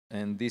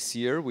And this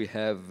year we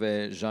have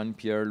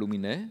Jean-Pierre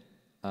Luminet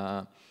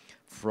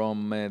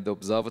from the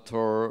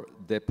Observatoire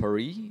de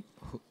Paris,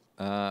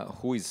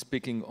 who is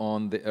speaking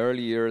on the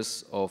early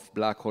years of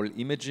black hole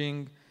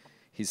imaging,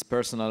 his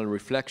personal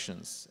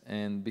reflections.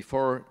 And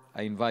before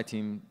I invite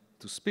him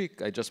to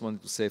speak, I just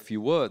wanted to say a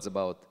few words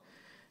about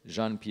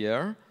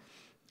Jean-Pierre.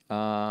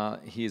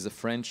 He is a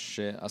French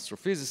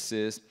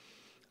astrophysicist,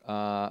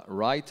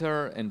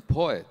 writer and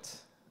poet,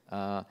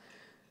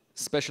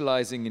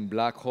 specializing in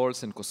black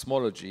holes and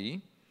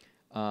cosmology.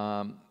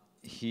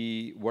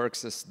 He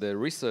works as the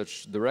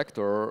research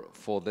director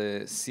for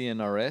the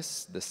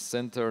CNRS, the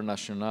Centre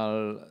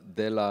National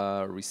de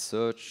la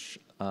Recherche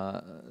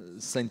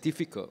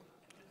Scientifique.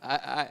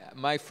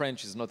 My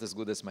French is not as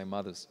good as my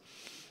mother's.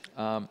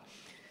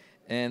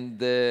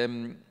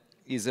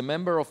 Is a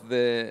member of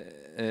the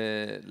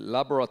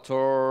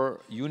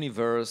Laboratoire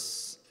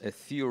Universe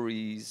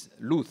Theories,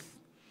 LUTH,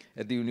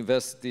 at the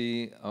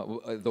University,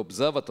 the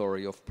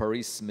Observatory of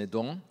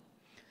Paris-Meudon.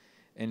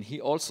 And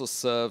he also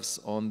serves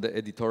on the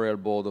editorial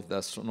board of the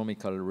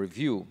Astronomical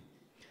Review.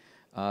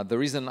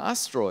 There is an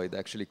asteroid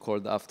actually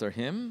called after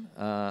him,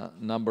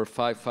 number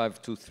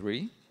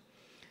 5523.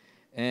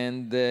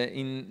 And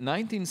in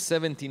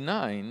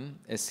 1979,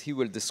 as he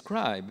will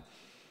describe,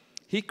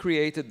 he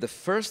created the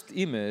first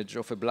image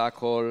of a black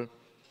hole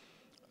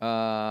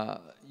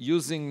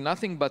using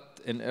nothing but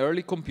an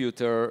early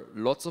computer,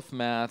 lots of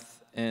math,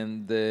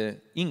 and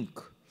ink.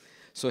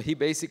 So he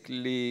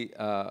basically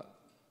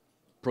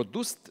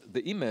produced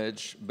the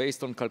image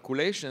based on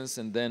calculations,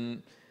 and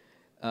then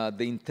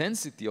the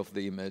intensity of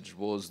the image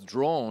was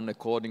drawn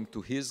according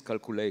to his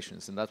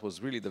calculations. And that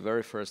was really the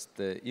very first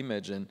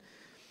image. And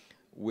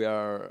we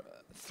are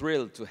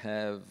thrilled to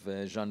have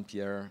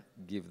Jean-Pierre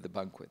give the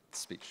banquet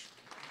speech.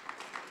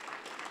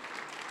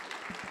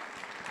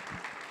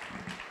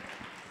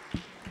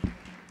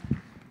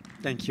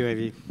 Thank you,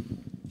 Evie.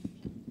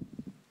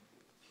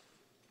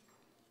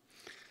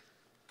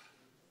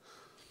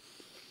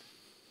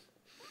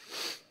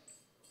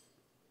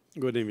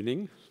 Good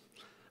evening.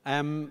 I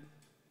am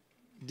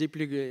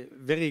deeply,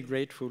 very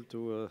grateful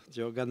to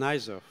the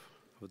organizer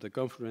of the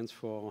conference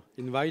for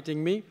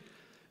inviting me,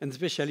 and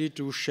especially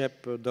to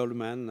Shep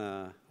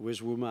Dolman, with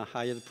whom I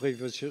had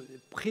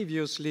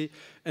previously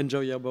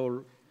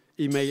enjoyable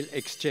email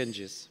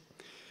exchanges.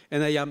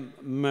 And I am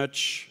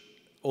much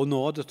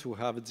honored to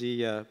have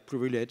the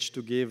privilege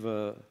to give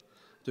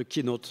the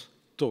keynote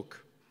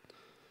talk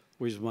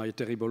with my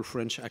terrible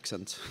French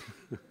accent.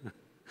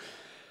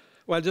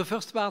 Well, the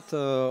first part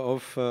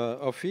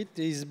of it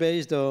is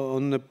based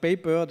on a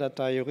paper that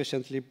I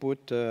recently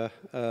put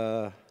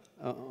on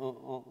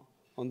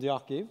the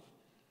archive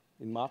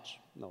in March.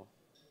 No,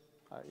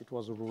 it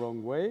was the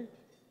wrong way.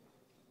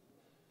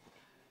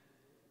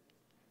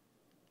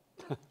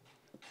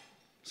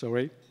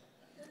 Sorry,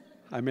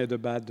 I made a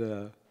bad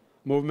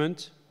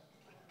movement.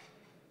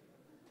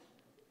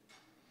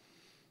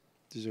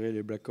 This is really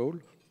a black hole.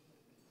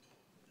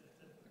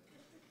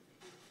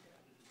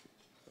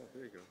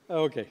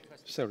 Oh, okay,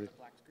 sorry.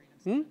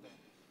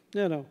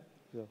 Yeah, no.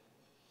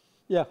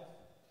 Yeah.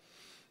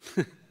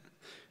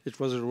 It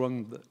was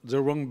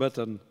the wrong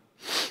button.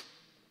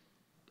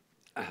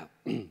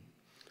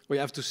 We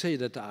have to say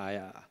that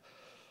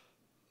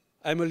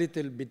I'm a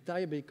little bit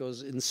tired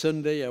because on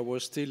Sunday I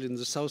was still in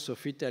the south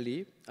of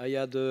Italy. I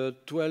had a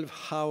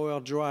 12-hour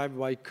drive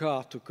by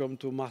car to come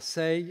to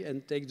Marseille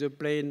and take the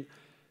plane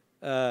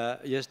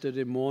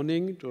yesterday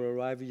morning to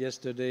arrive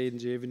yesterday in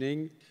the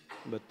evening.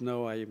 But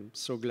now I'm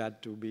so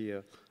glad to be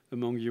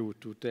among you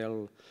to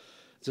tell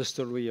the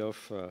story of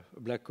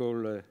black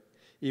hole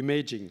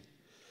imaging.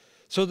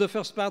 So the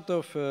first part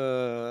of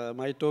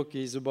my talk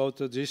is about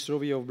the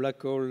history of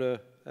black hole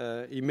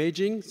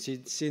imaging.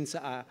 Since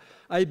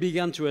I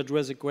began to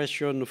address the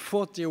question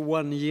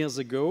 41 years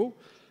ago,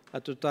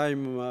 at a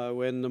time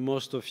when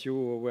most of you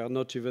were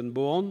not even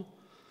born.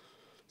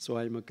 So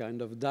I'm a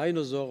kind of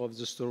dinosaur of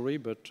the story,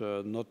 but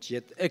not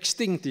yet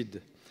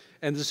extincted.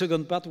 And the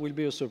second part will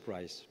be a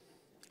surprise.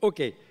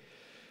 Okay.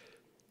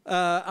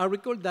 I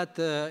recall that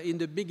in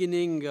the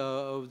beginning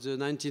of the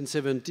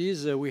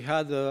 1970s, we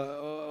had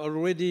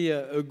already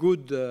a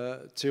good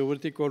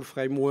theoretical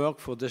framework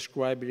for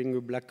describing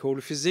black hole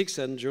physics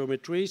and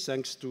geometry,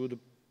 thanks to the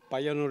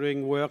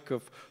pioneering work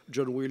of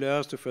John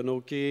Wheeler, Stephen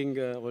Hawking,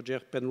 Roger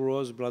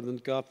Penrose, Brandon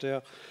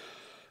Carter,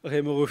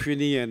 Remo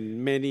Ruffini,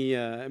 and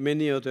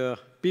many other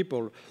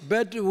people.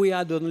 But we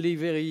had only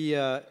very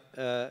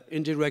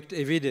indirect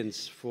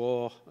evidence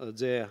for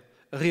their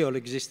real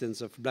existence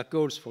of black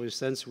holes. For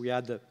instance, we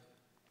had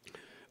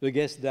the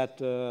guess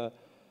that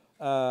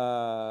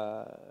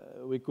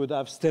we could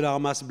have stellar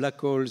mass black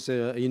holes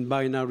in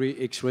binary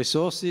X-ray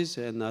sources,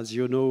 and as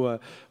you know,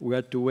 we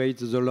had to wait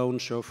the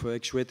launch of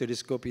X-ray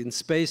telescope in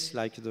space,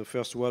 like the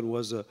first one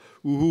was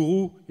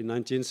Uhuru in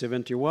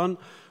 1971,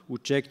 who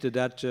checked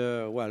that,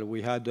 well,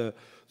 we had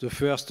the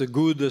first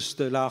good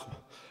stellar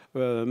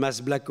mass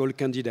black hole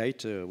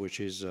candidate,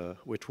 which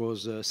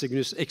was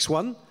Cygnus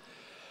X1.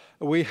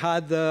 We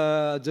had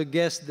the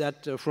guess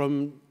that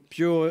from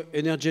pure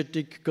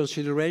energetic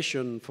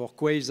consideration for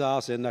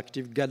quasars and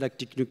active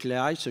galactic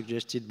nuclei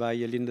suggested by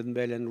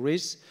Lindenbell and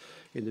Rees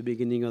in the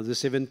beginning of the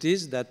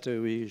 70s, that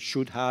we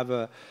should have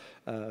a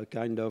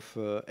kind of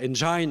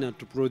engine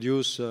to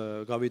produce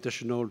to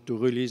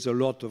release a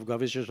lot of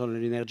gravitational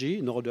energy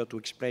in order to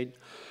explain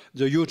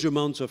the huge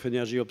amounts of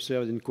energy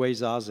observed in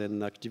quasars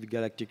and active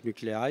galactic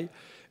nuclei.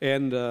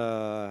 And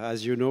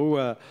as you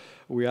know,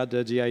 we had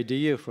the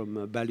idea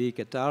from Balik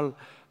et al.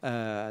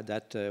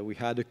 That we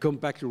had a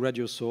compact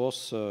radio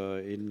source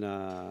in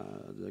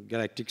the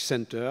galactic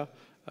center,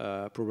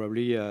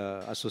 probably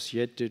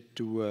associated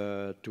to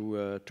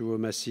a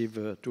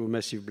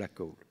massive black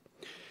hole.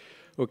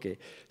 Okay,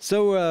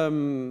 so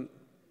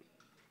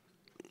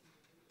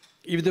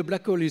if the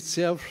black hole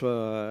itself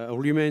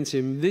remains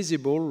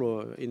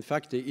invisible, in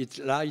fact, it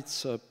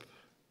lights up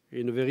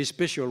in a very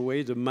special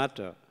way the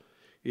matter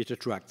it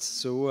attracts.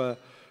 So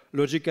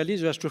logically,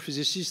 the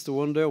astrophysicists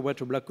wonder what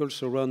a black hole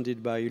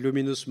surrounded by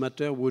luminous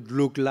matter would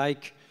look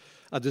like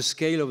at the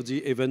scale of the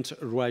event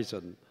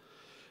horizon.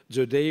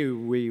 The day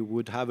we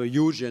would have a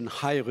huge and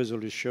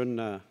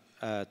high-resolution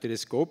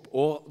telescope,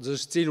 or the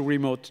still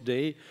remote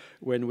day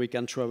when we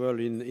can travel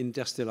in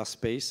interstellar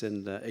space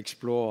and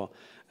explore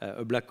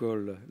a black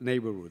hole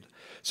neighborhood.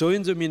 So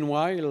in the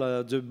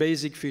meanwhile, the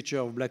basic feature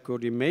of black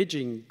hole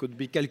imaging could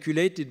be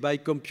calculated by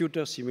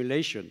computer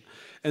simulation.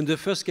 And the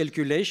first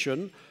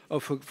calculation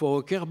for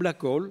a Kerr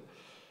black hole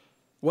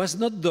was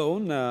not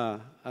done,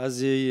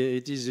 as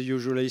it is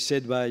usually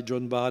said by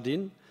John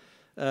Bardeen,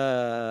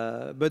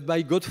 but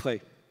by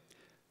Godfrey.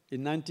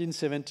 In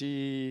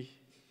 1970,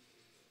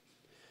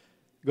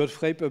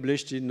 Godfrey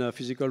published in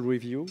Physical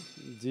Review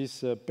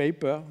this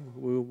paper,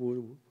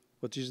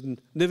 what is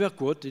never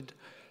quoted,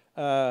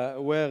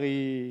 where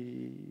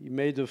he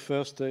made the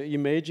first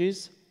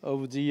images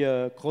of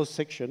the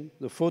cross-section,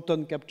 the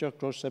photon capture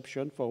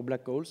cross-section for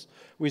black holes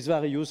with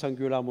various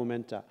angular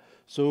momenta.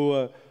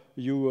 So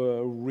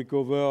you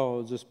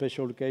recover the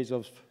special case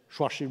of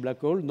Schwarzschild black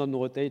hole,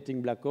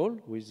 non-rotating black hole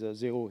with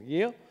 0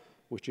 here,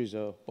 which is,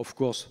 of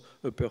course,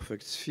 a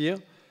perfect sphere,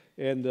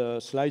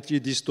 and slightly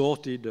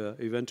distorted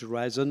event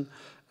horizon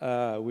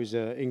with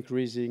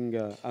increasing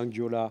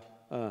angular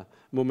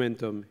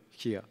momentum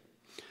here.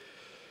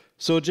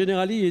 So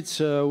generally, it's,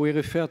 we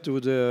refer to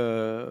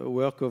the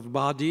work of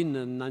Bardeen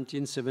in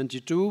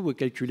 1972. We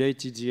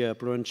calculated the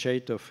apparent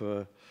shape of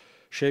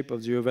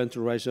the event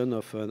horizon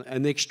of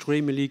an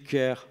extremely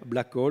Kerr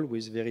black hole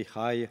with very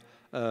high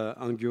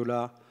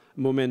angular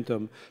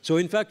momentum. So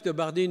in fact,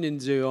 Bardeen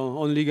is the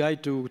only guy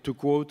to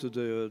quote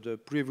the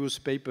previous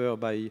paper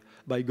by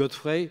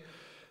Godfrey,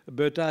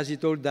 but as he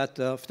told that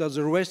after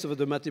the rest of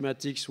the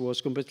mathematics was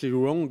completely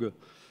wrong,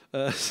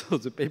 so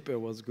the paper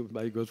was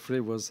by Godfrey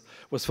was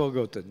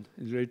forgotten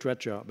in the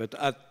literature. But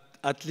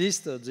at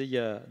least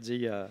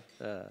the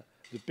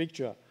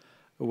picture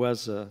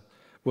was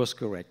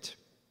correct.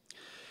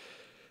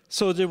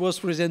 So it was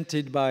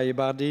presented by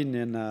Bardeen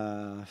in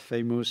a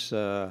famous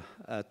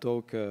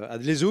talk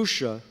at Les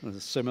Houches, the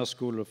summer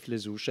school of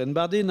Les Houches. And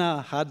Bardeen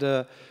had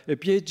a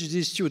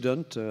PhD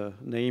student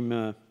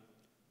named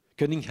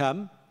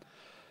Cunningham.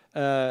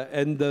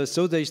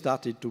 So they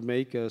started to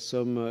make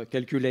some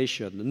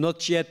calculation,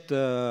 not yet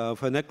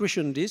of an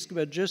accretion disk,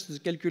 but just the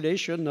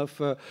calculation of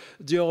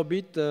the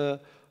orbit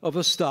of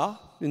a star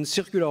in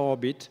circular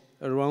orbit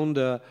around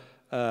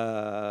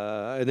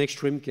an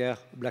extreme Kerr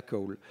black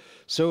hole.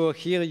 So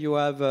here you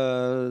have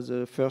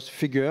the first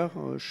figure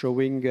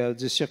showing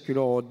the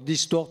circular or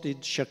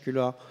distorted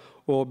circular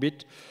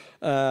orbit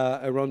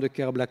around the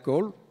Kerr black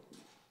hole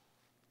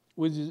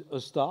with a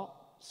star.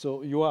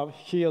 So you have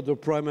here the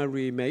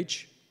primary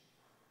image,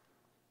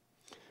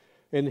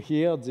 and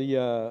here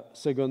the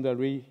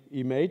secondary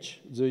image.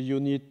 The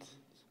unit,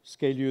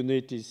 scale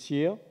unit is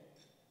here.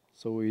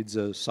 So it's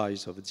the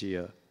size of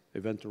the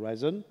event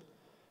horizon.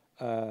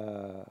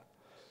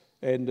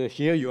 And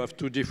here you have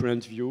two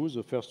different views.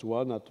 The first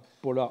one at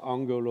polar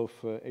angle of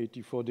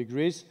 84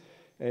 degrees.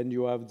 And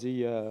you have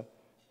the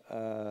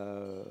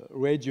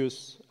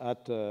radius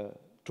at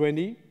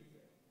 20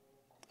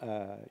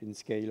 in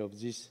scale of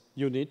this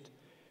unit.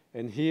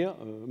 And here,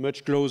 a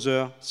much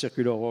closer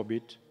circular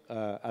orbit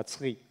at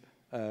 3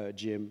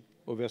 GM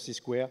over c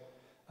square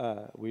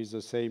with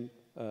the same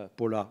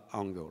polar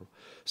angle.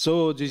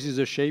 So this is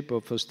the shape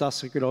of a star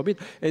circular orbit.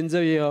 And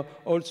they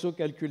also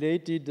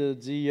calculated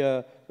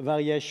the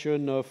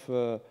variation of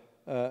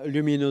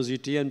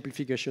luminosity,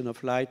 amplification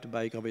of light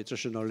by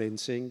gravitational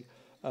lensing,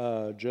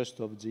 just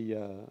of the,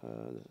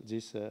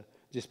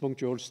 this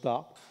punctual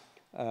star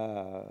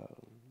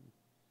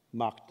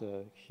marked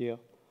here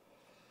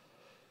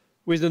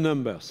with the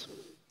numbers.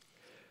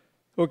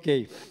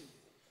 Okay.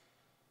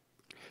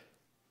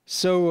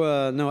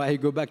 So now I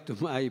go back to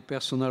my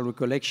personal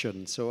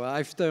recollection. So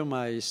after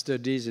my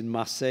studies in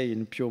Marseille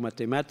in pure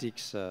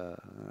mathematics, in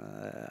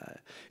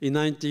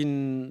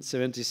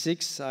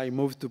 1976, I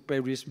moved to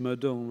Paris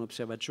Meudon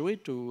Observatory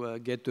to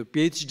get a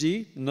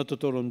PhD, not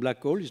at all on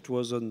black holes. It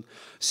was on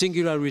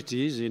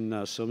singularities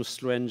in some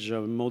strange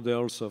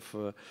models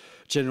of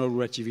general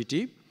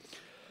relativity.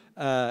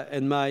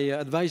 and my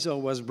advisor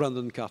was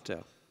Brandon Carter.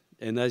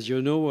 And as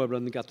you know,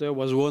 Brandon Carter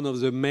was one of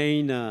the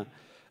main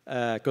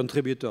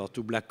contributors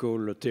to black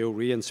hole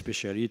theory, and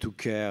especially to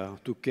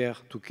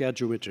Kerr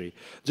geometry.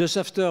 Just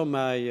after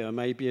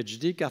my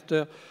PhD,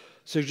 Carter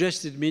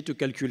suggested me to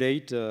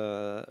calculate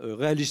a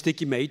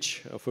realistic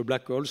image of a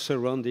black hole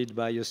surrounded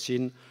by a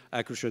thin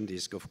accretion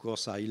disk. Of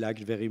course, I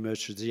liked very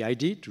much the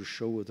idea to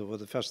show for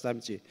the first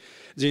time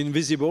the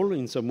invisible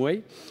in some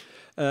way,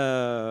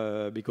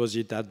 because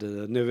it had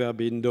never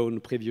been done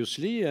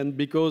previously, and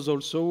because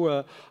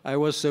also I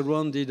was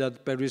surrounded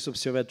at Paris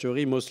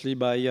Observatory mostly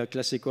by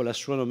classical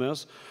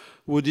astronomers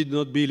who did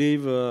not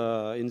believe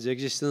in the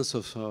existence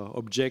of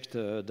objects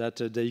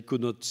that they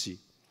could not see.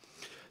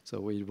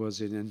 So it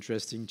was an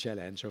interesting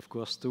challenge, of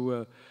course,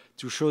 to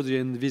show the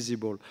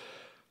invisible.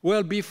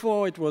 Well,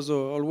 before, it was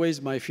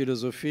always my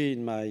philosophy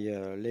in my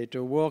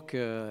later work,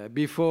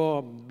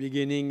 before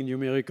beginning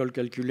numerical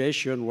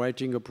calculation,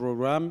 writing a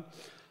program,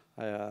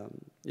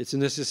 it's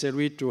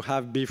necessary to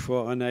have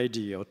before an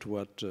idea of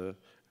what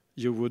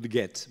you would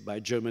get by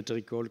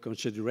geometrical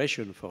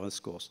consideration, for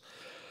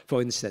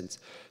instance.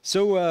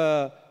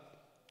 So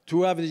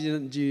to have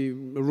the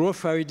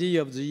rough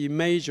idea of the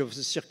image of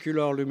the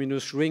circular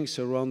luminous rings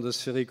around the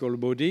spherical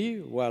body,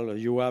 well,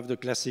 you have the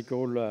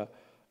classical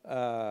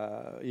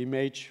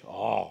image.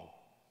 Oh,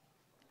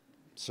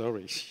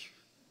 sorry.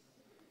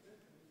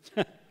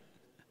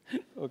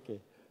 Okay.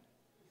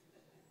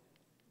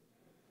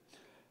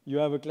 You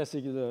have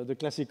the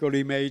classical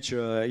image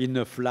in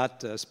a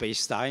flat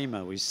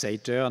space-time with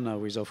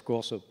Saturn, with, of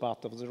course, a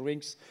part of the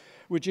rings,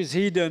 which is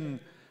hidden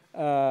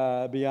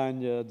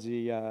behind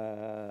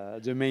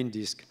the main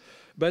disk.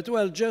 But,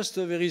 well, just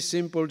a very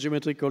simple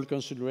geometrical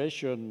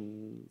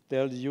consideration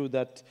tells you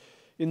that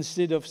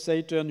instead of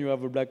Saturn, you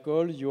have a black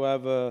hole, you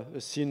have a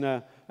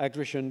thin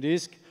accretion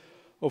disk.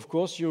 Of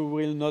course, you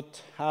will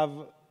not have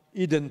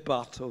hidden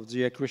part of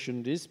the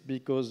accretion disk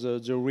because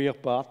the rear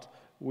part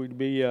will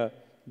be,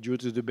 due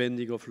to the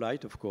bending of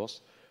light, of course,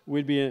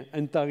 will be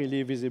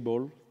entirely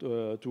visible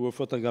to a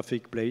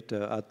photographic plate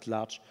at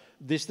large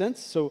distance.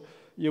 So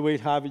you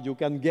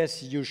can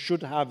guess you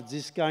should have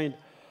this kind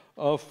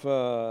of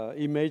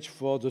image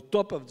for the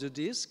top of the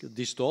disk,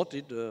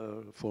 distorted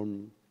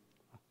from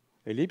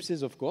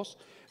ellipses, of course.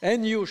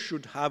 And you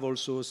should have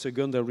also a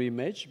secondary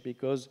image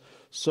because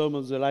some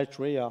of the light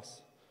rays are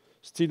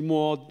still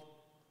more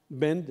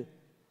bent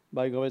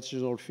by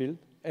gravitational field,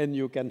 and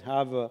you can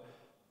have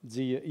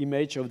the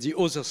image of the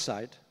other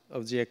side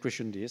of the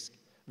accretion disk,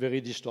 very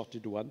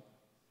distorted one.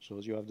 So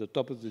you have the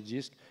top of the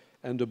disk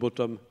and the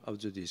bottom of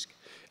the disk.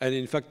 And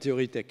in fact,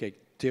 theoretically,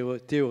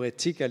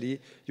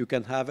 you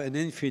can have an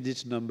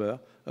infinite number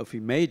of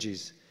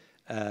images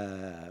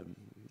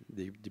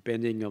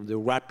depending on the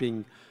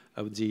wrapping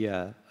of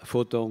the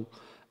photon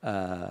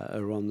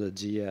around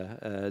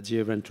the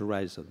event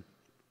horizon.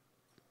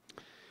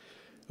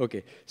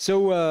 Okay,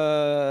 so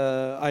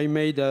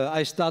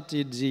I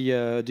started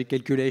the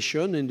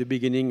calculation in the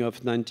beginning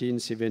of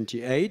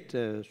 1978.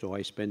 So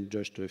I spent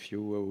just a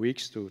few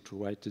weeks to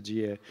write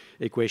the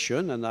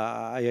equation, and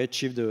I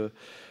achieved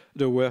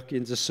the work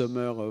in the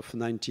summer of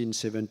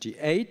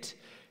 1978,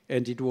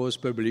 and it was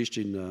published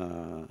in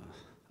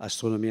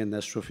Astronomy and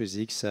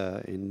Astrophysics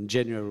in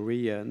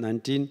January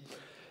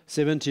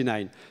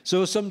 1979.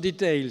 So some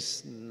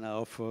details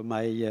of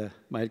my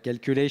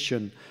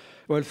calculation.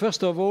 Well,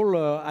 first of all,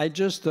 I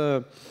just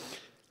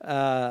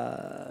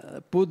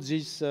put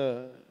this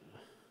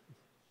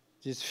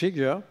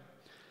figure.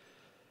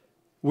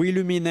 We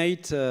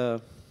illuminate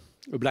a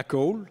black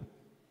hole,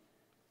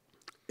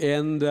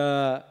 and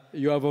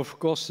you have, of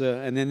course,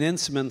 an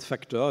enhancement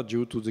factor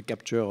due to the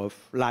capture of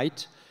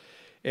light,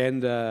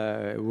 and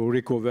we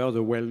recover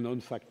the well-known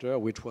factor,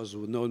 which was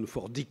known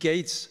for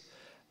decades,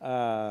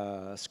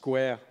 the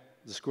square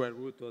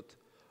root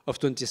of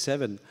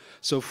 27.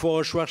 So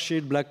for a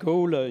Schwarzschild black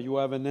hole, you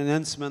have an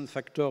enhancement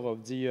factor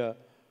of the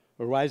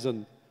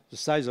horizon, the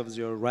size of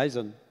the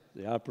horizon,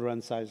 the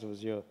apparent size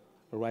of the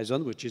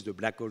horizon, which is the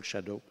black hole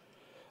shadow,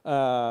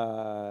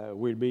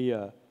 will be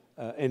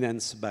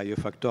enhanced by a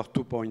factor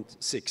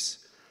 2.6,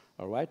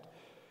 all right?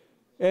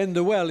 And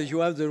well, you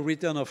have the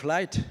return of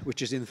light,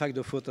 which is in fact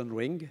the photon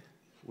ring,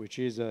 which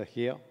is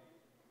here,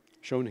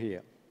 shown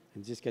here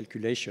in this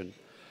calculation.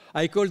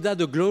 I call that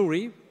the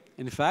glory,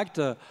 in fact,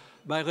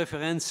 by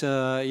reference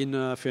in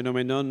a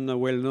phenomenon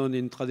well known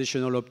in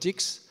traditional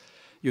optics.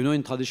 You know,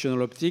 in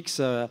traditional optics,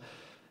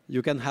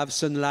 you can have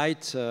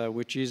sunlight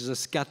which is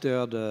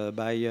scattered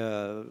by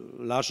a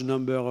large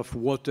number of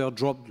water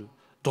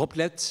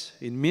droplets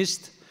in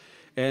mist,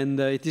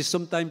 and it is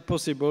sometimes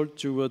possible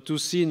to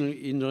see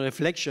in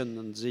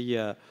reflection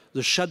the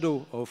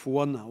shadow of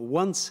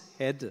one's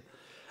head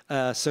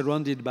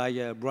surrounded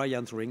by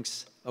brilliant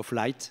rings of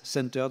light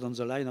centered on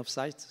the line of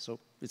sight. So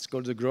it's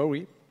called the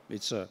glory.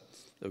 It's a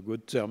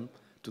good term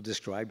to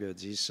describe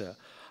this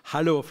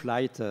halo of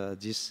light,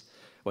 this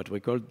what we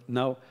call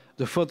now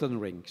the photon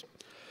ring.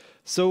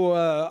 So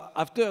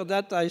after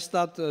that, I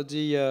start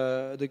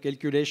the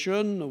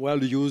calculation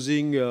while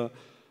using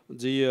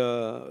the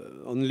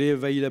only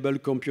available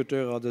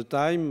computer at the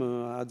time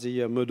at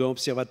the Meudon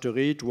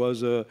Observatory. It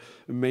was a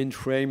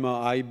mainframe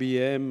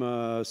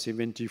IBM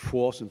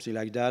 74, something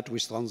like that,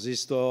 with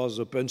transistors,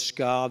 a punch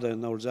card,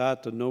 and all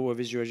that. No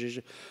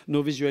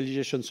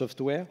visualization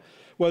software.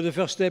 Well, the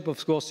first step,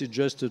 of course, is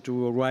just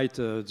to write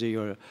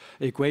the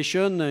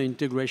equation,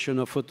 integration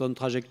of photon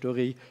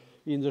trajectory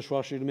in the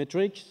Schwarzschild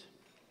matrix.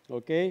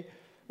 Okay,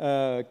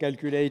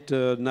 calculate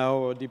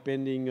now,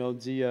 depending on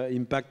the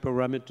impact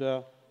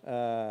parameter,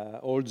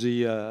 all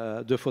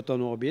the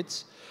photon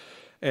orbits.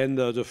 And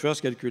the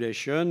first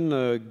calculation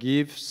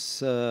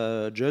gives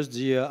just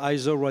the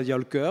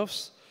isoradial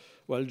curves.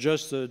 Well,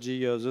 just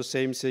the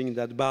same thing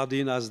that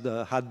Bardeen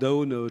had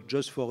done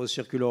just for a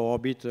circular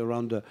orbit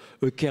around a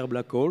Kerr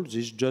black hole. This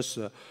is just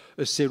a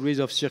series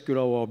of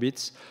circular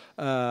orbits,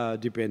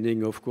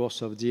 depending, of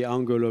course, of the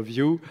angle of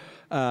view,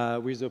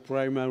 with the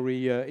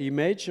primary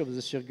image of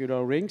the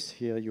circular rings.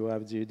 Here you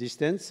have the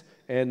distance,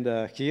 and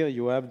here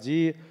you have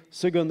the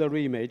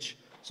secondary image.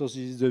 So this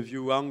is the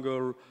view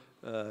angle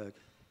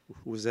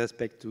with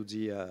respect to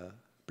the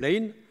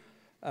plane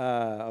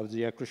of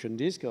the accretion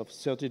disk of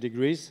 30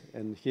 degrees,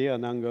 and here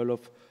an angle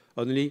of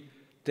only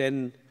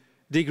 10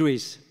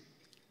 degrees.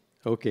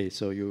 Okay,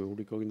 so you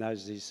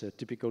recognize this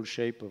typical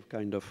shape of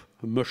kind of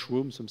a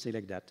mushroom, something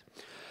like that.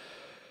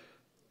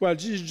 Well,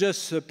 this is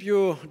just a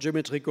pure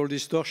geometrical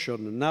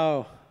distortion.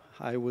 Now,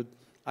 I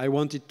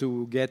wanted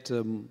to get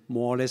a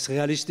more or less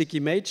realistic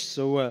image,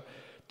 so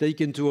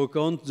take into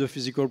account the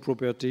physical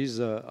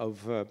properties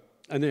of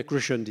an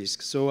accretion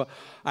disk. So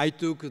I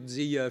took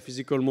the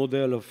physical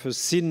model of a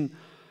thin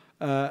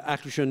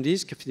accretion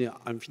disk,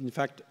 in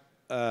fact,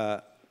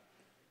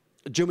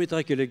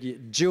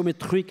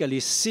 geometrically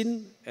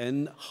thin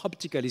and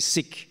optically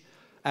thick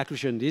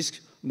accretion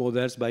disks,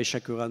 models by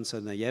Shakuran,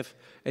 Sanayev,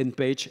 and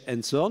Page,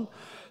 and so on.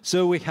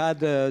 So we had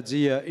the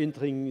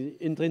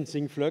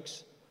intrinsic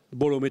flux,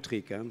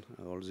 bolometric,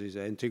 all these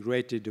are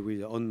integrated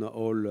on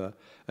all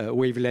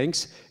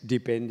wavelengths,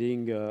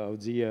 depending on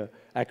the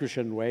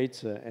accretion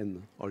rates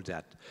and all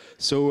that.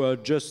 So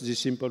just the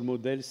simple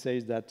model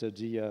says that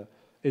the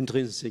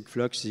intrinsic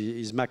flux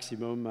is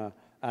maximum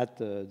at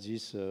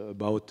this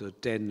about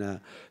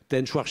 10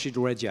 Schwarzschild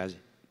radii.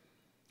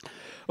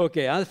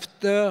 Okay,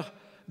 after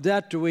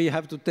that we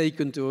have to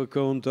take into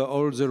account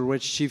all the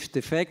redshift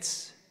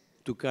effects,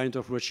 two kinds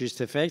of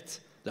redshift effects,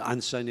 the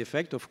Einstein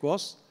effect, of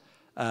course,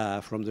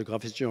 from the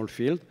gravitational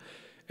field,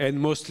 and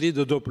mostly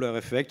the Doppler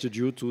effect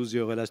due to the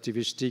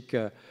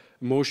relativistic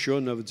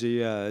motion of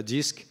the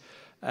disk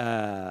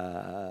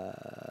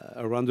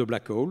around the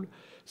black hole.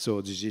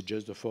 So this is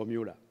just the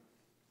formula.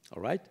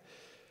 All right.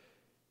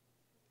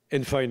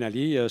 And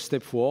finally,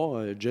 step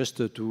 4, just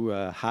to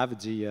have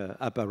the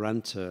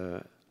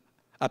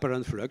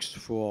apparent flux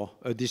for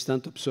a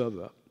distant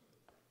observer.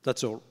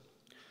 That's all.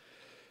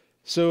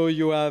 So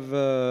you have,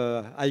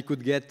 I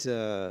could get,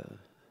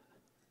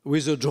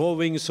 with the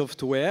drawing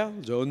software,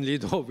 the only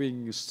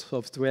drawing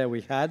software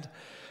we had,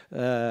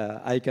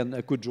 I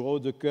could draw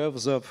the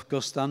curves of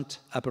constant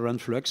apparent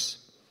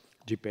flux,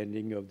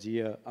 depending of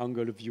the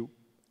angle of view.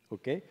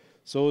 Okay.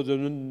 So the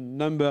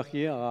number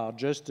here are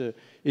just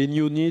in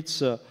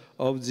units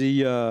of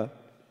the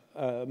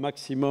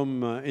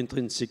maximum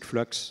intrinsic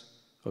flux,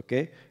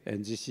 okay?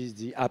 And this is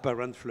the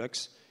apparent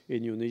flux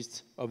in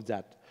units of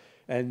that.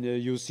 And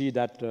you see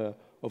that,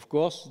 of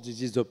course,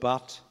 this is the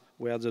part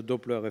where the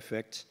Doppler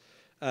effect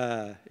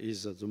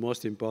is the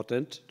most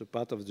important, the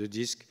part of the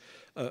disk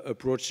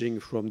approaching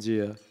from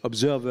the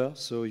observer,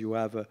 so you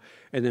have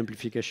an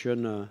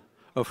amplification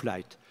of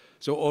light.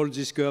 So all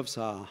these curves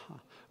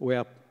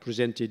were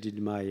presented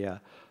in my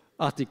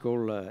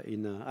article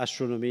in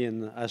astronomy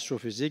and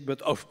astrophysics,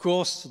 but of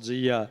course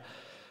the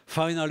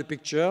final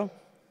picture,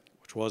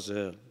 which was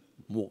a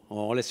more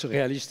or less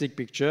realistic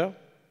picture,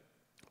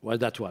 was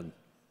that one.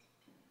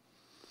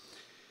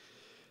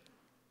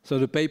 So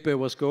the paper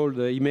was called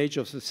The Image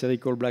of the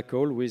Spherical Black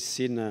Hole with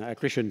Thin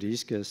Accretion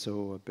Disk,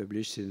 so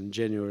published in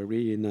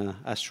January in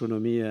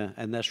Astronomy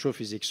and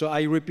Astrophysics. So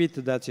I repeat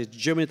that it's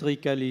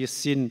geometrically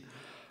thin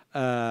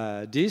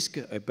disk,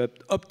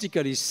 but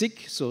optically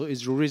thick, so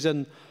it's the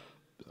reason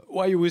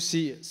why we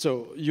see,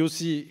 so you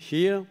see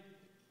here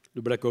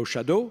the black hole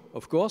shadow,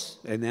 of course,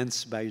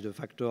 enhanced by the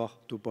factor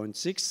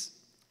 2.6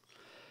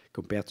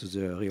 compared to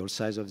the real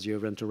size of the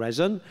event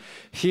horizon.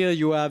 Here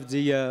you have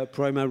the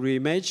primary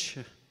image,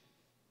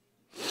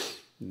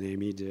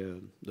 namely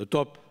the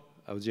top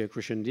of the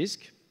accretion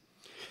disk.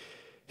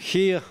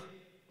 Here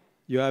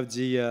you have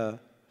the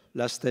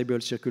last stable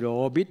circular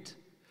orbit,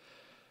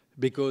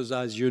 because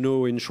as you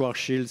know, in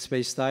Schwarzschild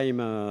space-time,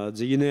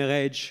 the inner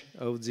edge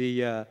of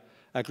the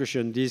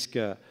accretion disk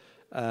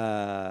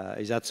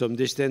is at some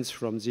distance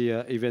from the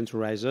event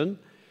horizon.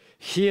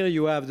 Here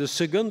you have the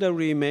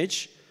secondary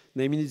image,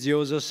 namely the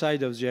other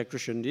side of the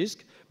accretion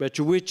disk, but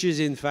which is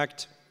in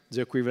fact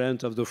the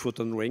equivalent of the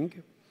photon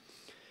ring.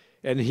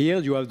 And here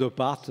you have the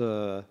part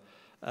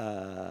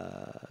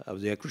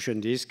of the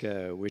accretion disk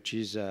which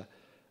is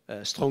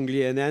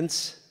strongly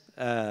enhanced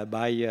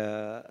by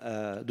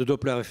the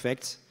Doppler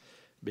effect,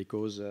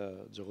 because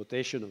the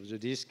rotation of the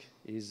disk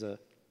is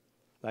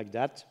like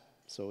that.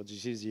 So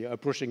this is the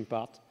approaching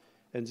part,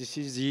 and this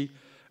is the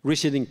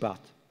receding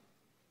part.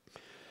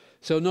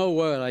 So now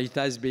it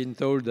has been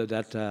told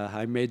that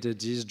I made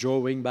this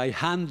drawing by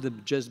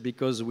hand just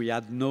because we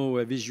had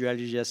no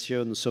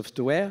visualization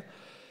software.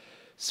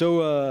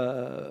 So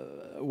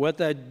what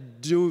I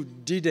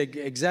did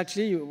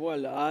exactly,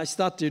 well, I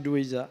started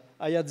with,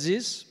 I had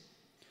this.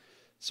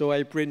 So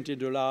I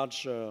printed a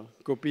large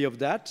copy of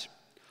that.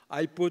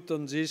 I put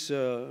on this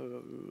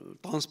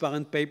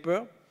transparent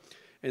paper,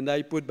 and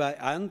I put by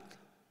hand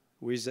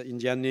with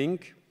Indian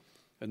ink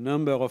a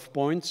number of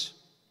points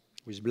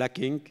with black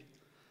ink,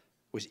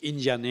 with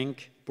Indian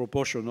ink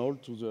proportional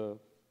to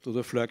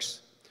the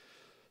flux.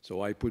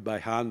 So I put by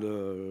hand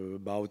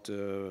about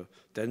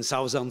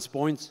 10,000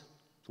 points,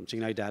 something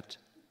like that.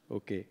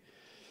 Okay.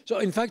 So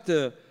in fact,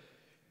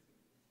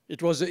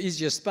 it was the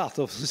easiest part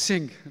of the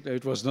thing.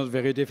 It was not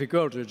very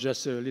difficult,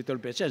 just a little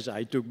patience.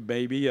 I took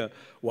maybe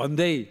 1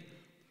 day,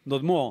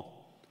 not more.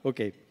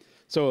 Okay.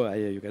 So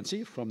you can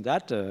see from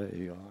that,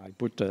 I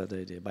put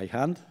by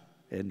hand,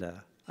 and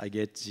I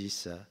get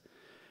this,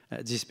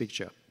 this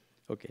picture.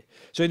 Okay.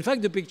 So in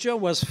fact, the picture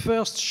was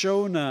first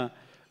shown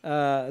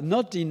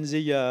not in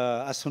the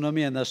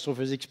astronomy and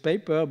astrophysics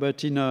paper,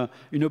 but in a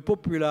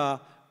popular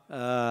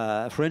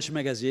French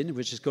magazine,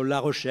 which is called La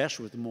Recherche,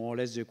 with more or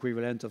less the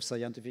equivalent of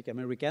Scientific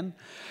American,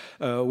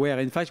 where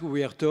in fact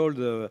we were told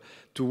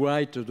to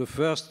write the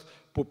first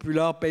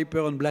popular paper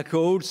on black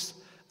holes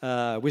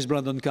with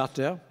Brandon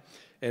Carter.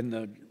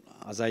 And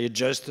as I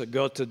just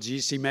got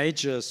this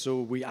image,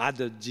 so we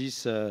added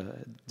this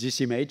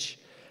image.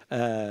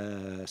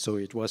 So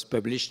it was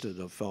published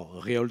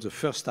for real the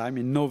first time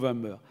in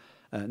November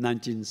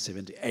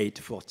 1978,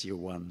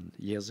 41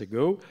 years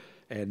ago.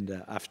 And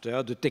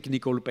after the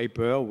technical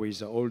paper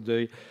with all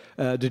the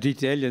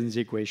detail and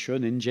the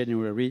equation in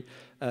January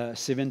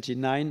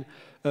 79.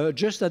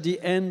 Just at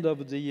the end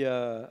of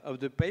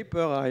the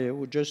paper, I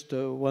would just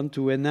want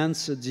to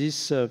enhance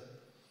this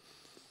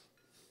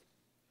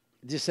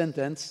this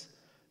sentence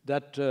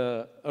that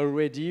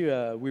already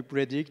we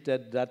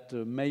predicted that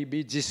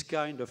maybe this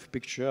kind of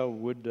picture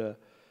would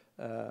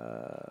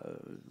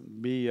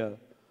be,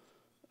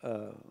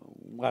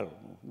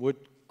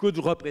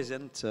 could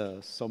represent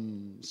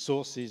some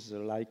sources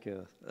like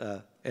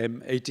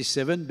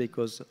M87,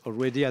 because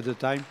already at the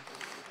time,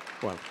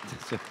 well,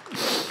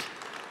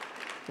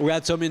 we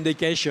had some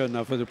indication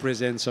of the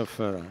presence of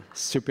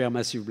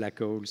supermassive black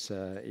holes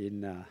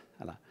in.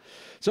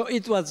 So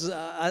it was,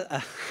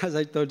 as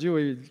I told you,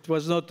 it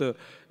was not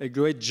a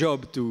great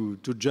job to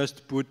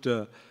just put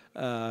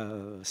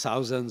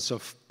thousands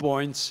of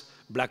points,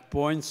 black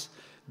points,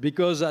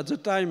 because at the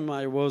time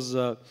I was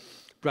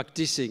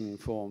practicing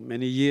for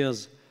many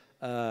years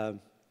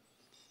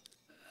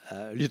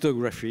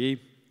lithography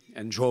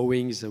and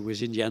drawings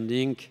with Indian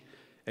ink,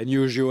 and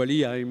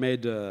usually I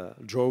made a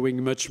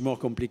drawing much more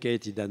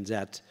complicated than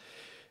that.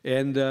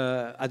 And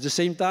at the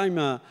same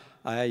time,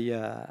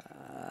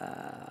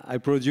 I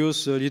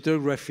produced a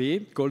lithography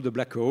called the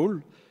black hole,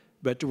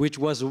 but which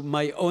was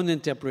my own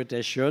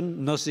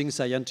interpretation, nothing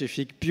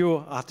scientific,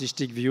 pure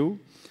artistic view,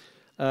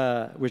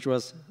 which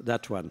was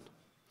that one.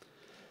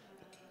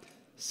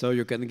 So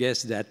you can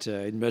guess that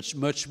it's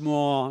much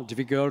more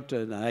difficult,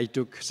 and I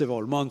took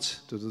several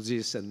months to do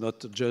this, and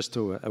not just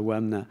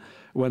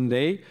one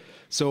day.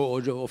 So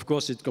of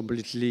course it's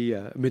completely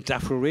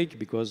metaphoric,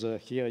 because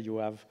here you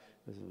have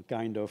a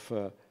kind of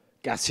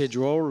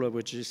cathedral,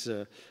 which is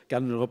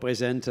can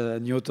represent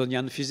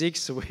Newtonian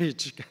physics,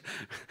 which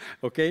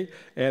okay,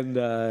 and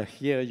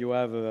here you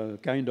have a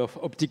kind of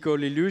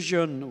optical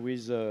illusion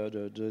with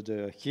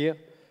here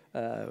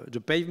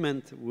the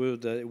pavement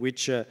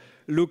which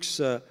looks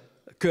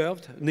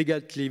curved,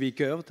 negatively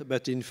curved,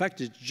 but in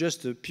fact it's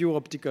just a pure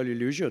optical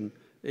illusion.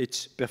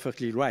 It's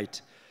perfectly right,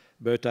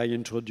 but I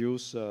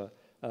introduce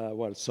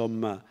well,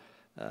 some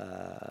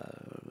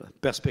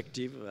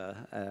perspective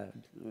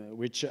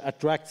which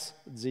attracts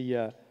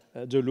the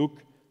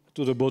look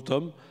to the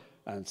bottom.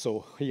 And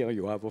so here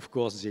you have, of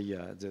course,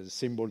 the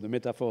symbol, the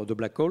metaphor of the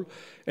black hole.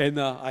 And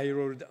I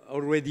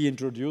already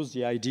introduced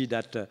the idea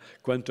that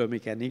quantum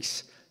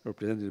mechanics,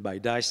 represented by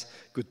dice,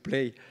 could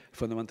play a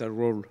fundamental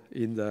role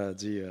in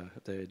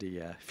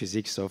the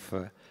physics of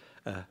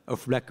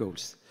black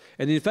holes.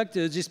 And in fact,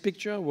 this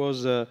picture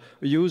was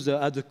used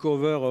at the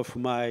cover of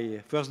my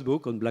first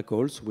book on black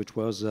holes, which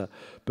was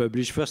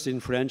published first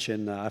in French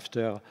and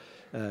after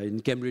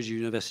in Cambridge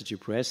University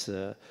Press,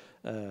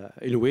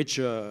 in which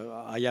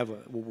I have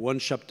one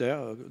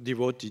chapter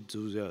devoted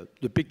to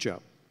the picture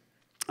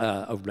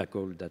of black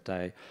hole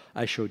that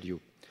I showed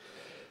you.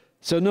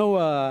 So now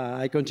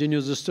I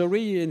continue the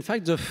story. In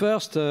fact, the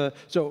first,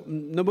 so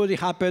nobody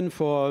happened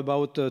for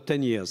about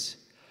 10 years.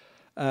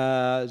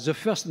 The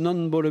first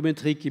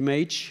non-bolometric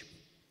image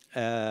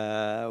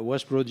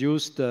was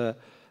produced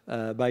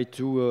by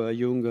two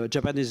young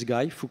Japanese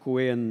guys,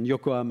 Fukue and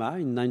Yokohama,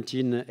 in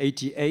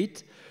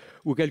 1988,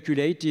 We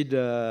calculated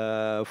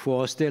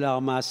for a stellar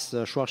mass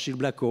Schwarzschild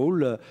black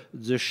hole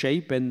the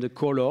shape and the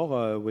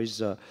color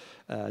with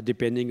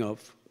depending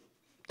of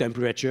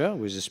temperature,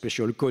 with a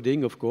special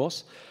coding, of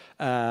course,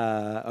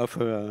 of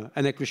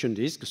an accretion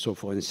disk. So,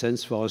 for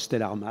instance, for a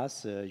stellar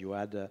mass, you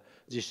had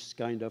this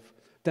kind of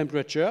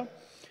temperature.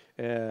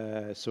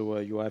 So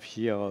you have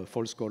here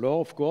false color,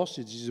 of course.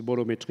 It is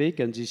bolometric,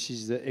 and this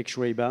is the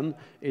X-ray band,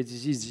 and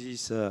this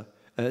is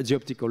the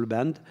optical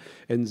band.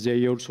 And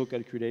they also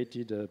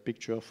calculated a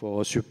picture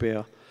for a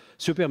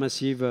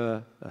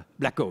supermassive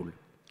black hole.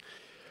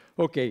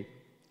 Okay.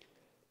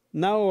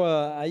 Now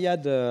I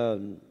had a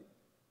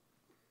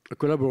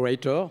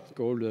collaborator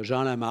called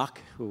Jean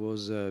Lamarck, who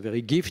was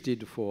very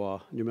gifted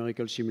for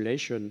numerical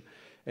simulation.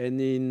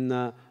 And in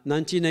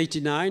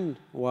 1989,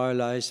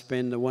 while I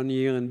spent 1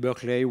 year in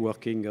Berkeley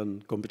working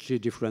on completely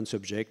different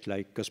subjects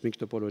like cosmic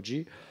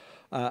topology,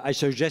 I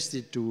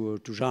suggested to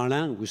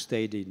Jean-Alain, who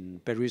stayed in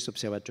Paris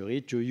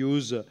Observatory, to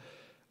use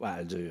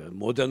well, the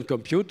modern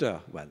computer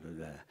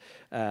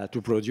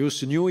to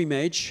produce new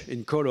image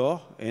in color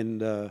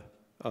and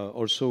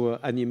also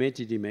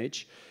animated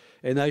image.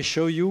 And I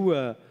show you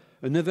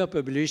another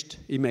published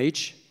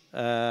image,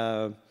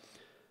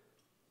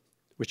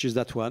 which is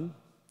that one,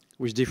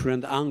 with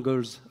different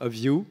angles of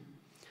view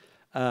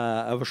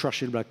of a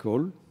Schwarzschild black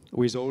hole,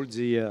 with all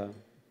the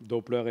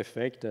Doppler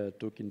effect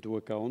took into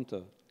account.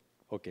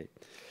 Okay,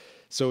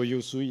 so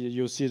you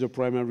see the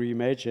primary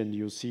image and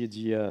you see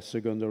the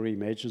secondary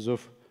images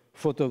of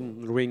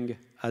photon ring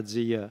at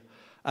the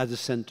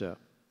center.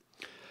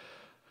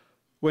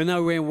 When I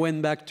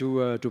went back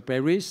to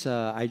Paris,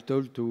 I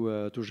told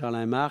to Jean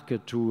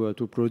Lamarck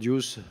to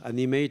produce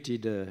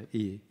animated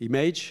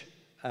image.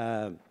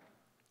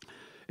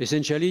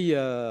 Essentially,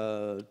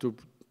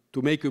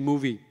 to make a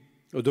movie,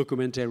 a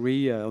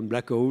documentary on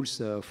black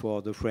holes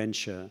for the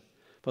French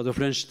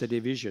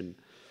television.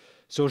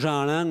 So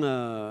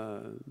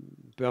Jean-Alain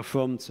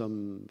performed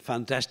some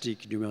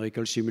fantastic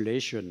numerical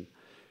simulation,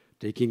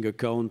 taking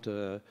account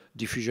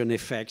diffusion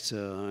effects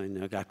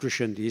in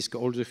accretion disk,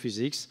 all the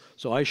physics.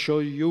 So I show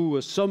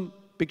you some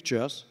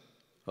pictures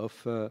of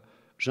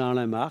Jean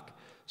Lamarck.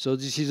 So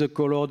this is a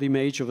colored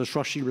image of a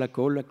Schwarzschild black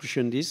hole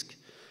accretion disk,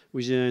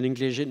 with an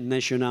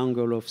inclination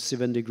angle of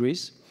 7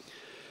 degrees.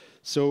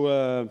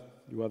 So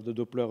you have the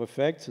Doppler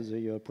effect,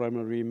 the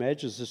primary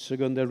image, the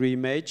secondary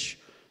image.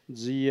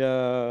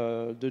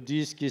 The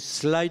disk is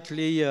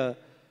slightly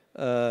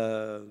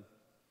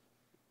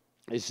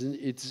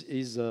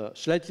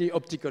slightly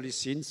optically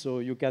seen, so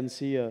you can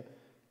see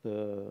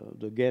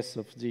the guess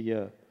of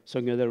the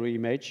secondary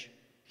image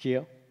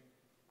here.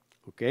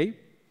 Okay,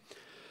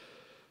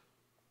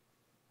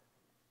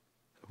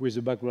 with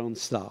the background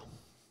star.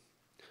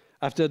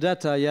 After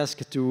that, I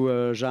asked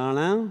to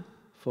Jean-Alain,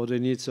 for the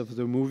needs of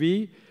the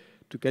movie,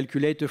 to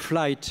calculate a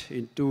flight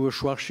into a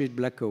Schwarzschild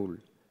black hole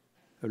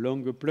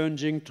along a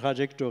plunging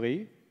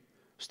trajectory,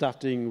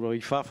 starting very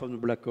far from the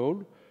black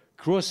hole,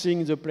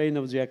 crossing the plane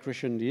of the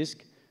accretion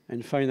disk,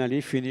 and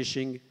finally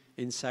finishing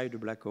inside the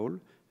black hole.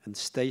 And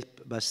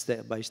step by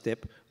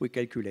step, we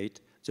calculate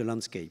the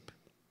landscape.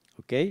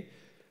 Okay?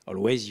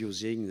 Always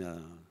using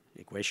the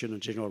equation of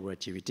general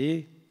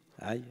relativity.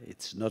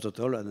 It's not at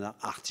all an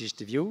artist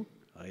view.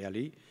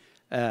 Really,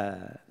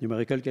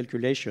 numerical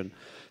calculation.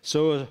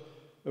 So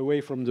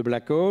away from the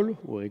black hole,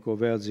 we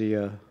recover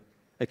the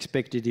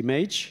expected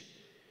image.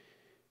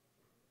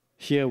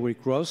 Here we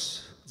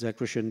cross the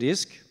accretion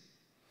disk.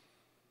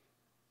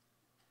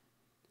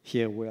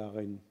 Here we are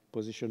in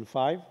position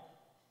 5,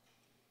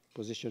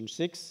 position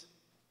 6,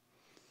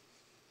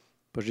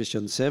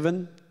 position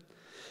 7.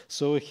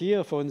 So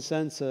here, for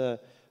instance,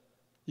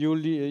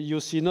 you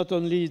see not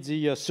only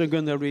the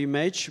secondary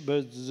image,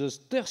 but the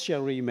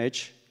tertiary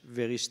image,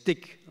 very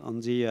thick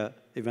on the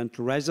event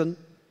horizon,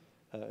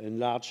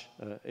 enlarged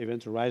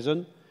event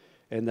horizon.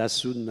 And as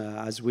soon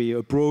as we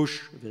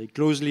approach very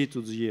closely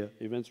to the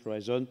event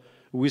horizon,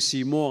 we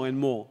see more and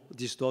more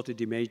distorted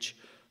image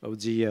of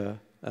the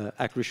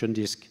accretion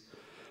disk,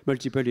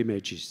 multiple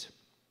images.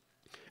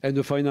 And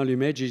the final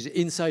image is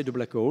inside the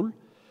black hole.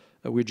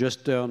 We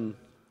just turn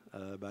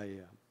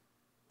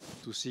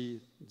to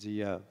see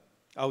the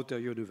outer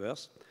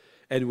universe.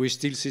 And we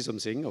still see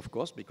something, of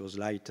course, because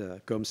light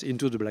comes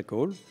into the black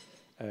hole.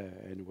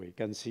 And we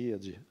can see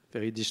the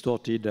very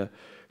distorted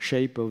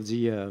shape of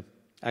the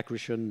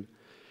accretion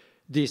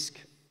disk.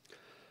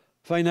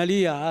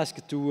 Finally, I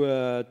asked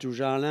to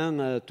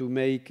Jean-Alain to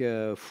make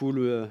a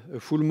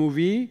full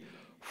movie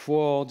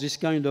for this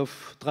kind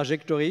of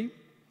trajectory.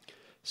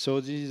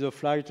 So this is a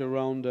flight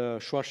around a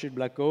Schwarzschild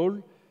black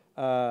hole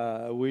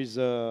with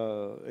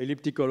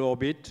elliptical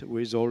orbit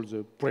with all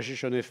the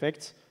precession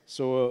effects.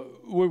 So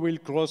we will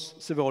cross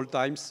several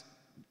times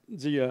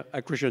the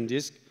accretion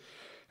disk,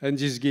 and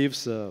this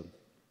gives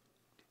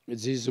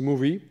this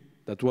movie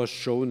that was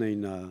shown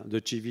in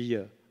the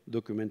TV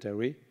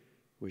documentary,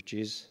 which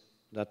is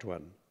that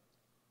one.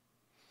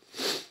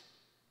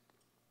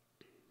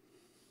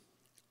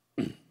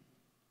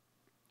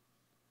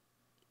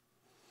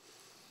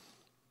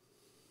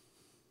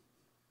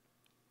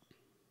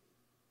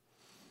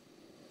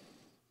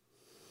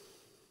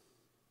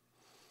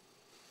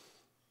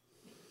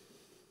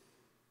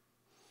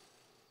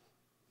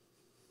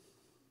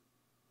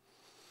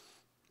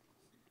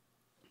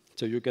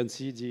 So you can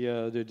see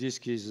the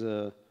disk is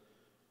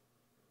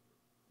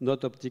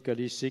not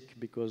optically thick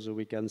because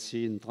we can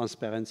see in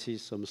transparency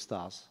some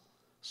stars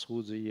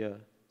through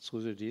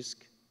the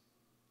disk.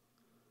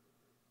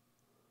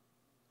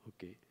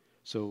 Okay,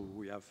 so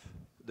we have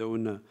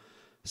done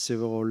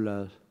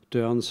several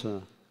turns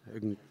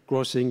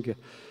crossing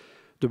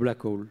the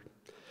black hole.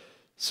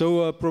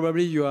 So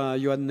probably you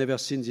had never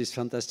seen these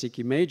fantastic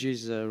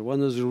images.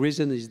 One of the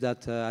reasons is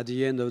that at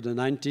the end of the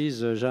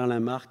 90s,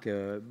 Jean-Alain Marc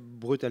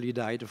brutally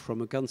died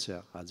from a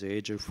cancer at the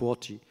age of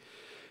 40.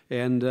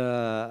 And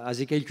as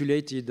he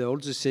calculated all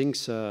the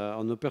things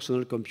on a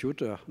personal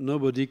computer,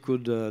 nobody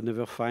could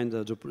never find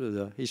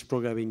his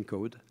programming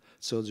code.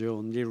 So the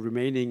only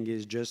remaining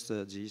is just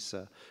this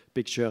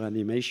picture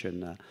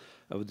animation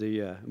of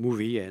the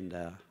movie, and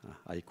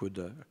I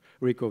could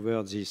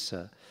recover this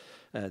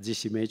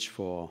image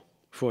for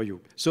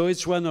you. So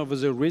it's one of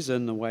the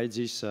reasons why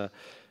this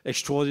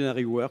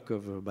extraordinary work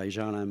by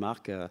Jean-Alain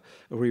Marc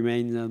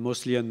remains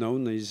mostly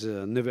unknown, is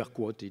never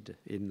quoted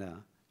in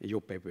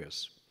your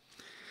papers.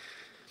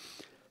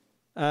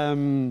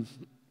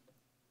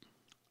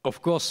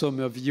 Of course, some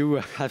of you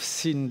have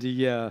seen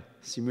the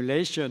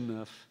simulation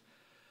of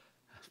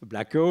a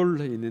black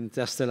hole in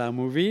Interstellar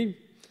movie.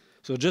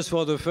 So just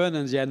for the fun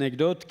and the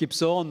anecdote, Kip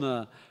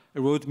Thorne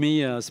wrote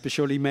me a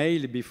special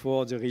email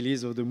before the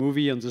release of the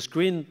movie on the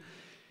screen.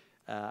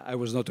 I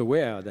was not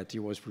aware that he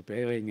was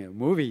preparing a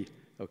movie.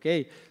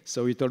 Okay,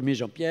 so he told me,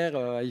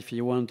 Jean-Pierre, if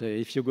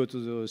you go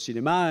to the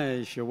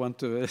cinema,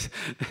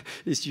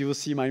 if you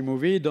see my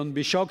movie, don't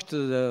be shocked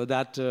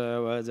that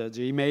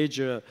the image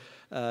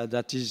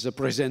that is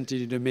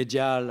presented in the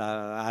media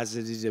as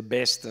it is the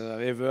best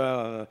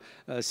ever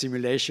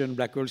simulation,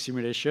 black hole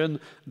simulation,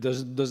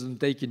 doesn't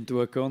take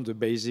into account the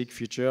basic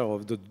feature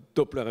of the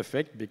Doppler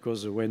effect,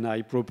 because when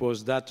I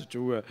proposed that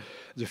to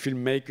the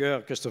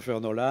filmmaker, Christopher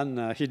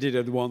Nolan, he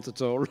didn't want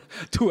at all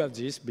to have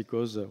this,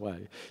 because well,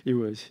 he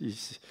was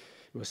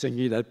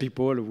thinking that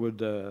people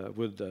would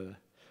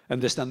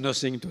understand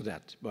nothing to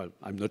that. Well,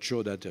 I'm not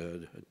sure that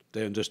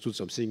they understood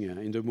something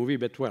in the movie,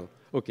 but well,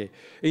 okay.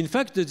 In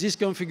fact, this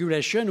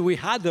configuration we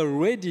had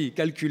already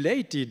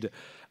calculated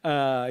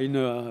in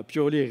a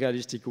purely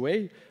realistic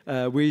way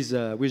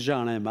with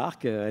Jean-Alain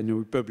Marc, and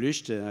we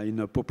published in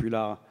a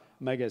popular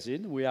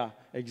magazine. We are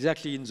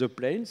exactly in the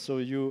plane, so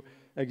you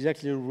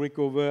exactly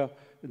recover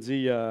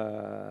the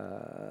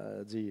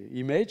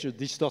image, a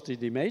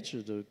distorted image,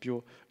 the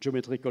pure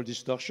geometrical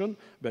distortion.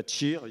 But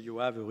here you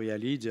have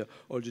really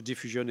all the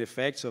diffusion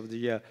effects of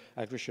the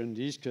accretion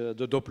disk, the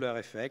Doppler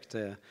effect,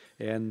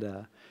 and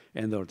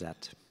all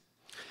that.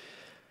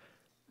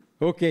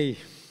 Okay,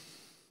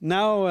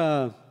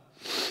 now,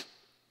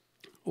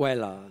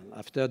 well,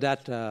 after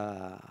that,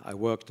 I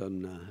worked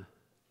on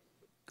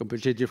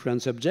completely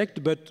different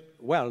subject, but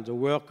well, the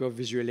work of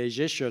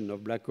visualization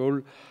of black hole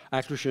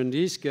accretion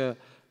disk went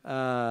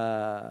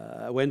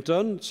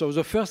on. So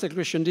the first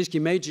accretion disk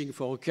imaging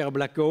for a Kerr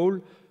black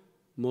hole,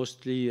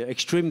 mostly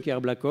extreme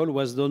Kerr black hole,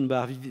 was done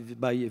by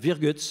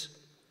Virgutz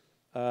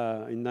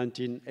in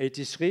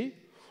 1983.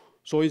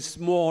 So it's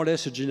more or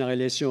less a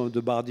generalization of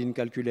the Bardeen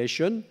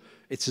calculation.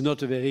 It's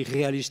not a very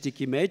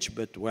realistic image,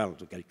 but well,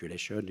 the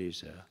calculation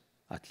is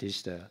at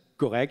least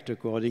correct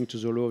according to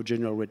the law of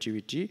general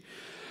relativity.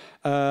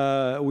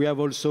 We have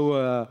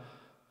also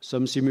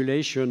some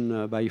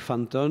simulation by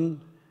Fenton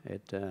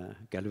at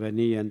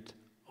Galvani and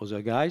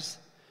other guys,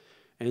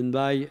 and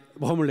by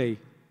Bromley.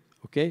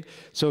 Okay,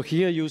 so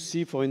here you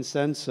see, for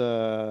instance,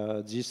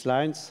 these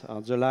lines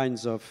are the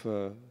lines of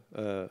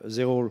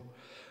zero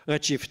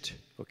redshift.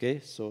 Okay,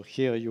 so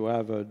here you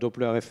have a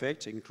Doppler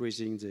effect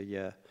increasing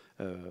the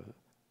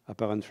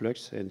apparent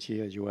flux, and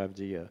here you have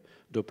the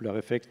Doppler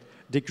effect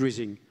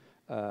decreasing.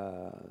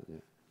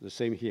 The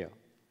same here.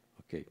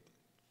 Okay.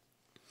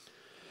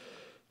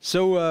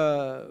 So,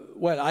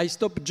 well, I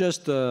stopped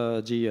just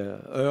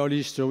the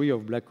early story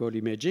of black hole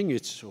imaging.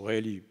 It's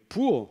really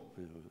poor,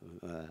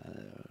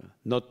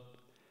 not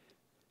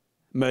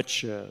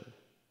much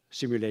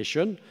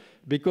simulation,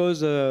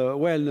 because,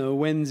 well,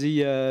 when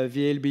the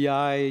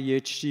VLBI,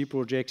 EHT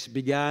projects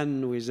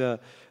began with the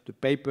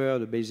paper,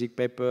 the basic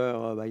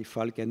paper by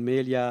Falk and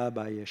Melia,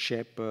 by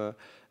Shep, well,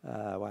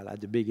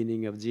 at the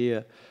beginning of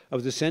the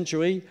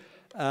century,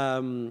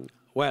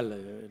 well,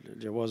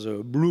 there was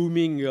a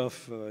blooming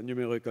of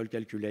numerical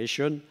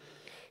calculation.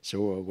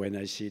 So when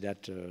I see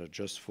that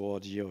just for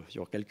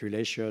your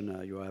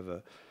calculation, you have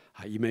an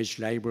image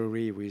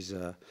library with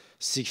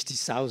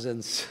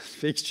 60,000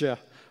 fixture,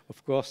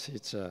 of course,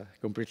 it's a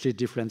completely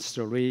different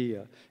story,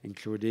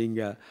 including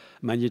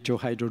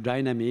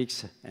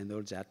magnetohydrodynamics and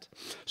all that.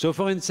 So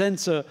for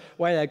instance,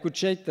 well, I could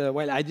check,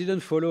 well, I didn't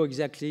follow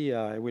exactly,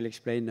 I will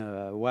explain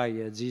why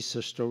this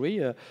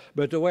story,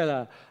 but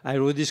well, I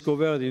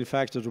rediscovered, in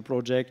fact, the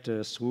project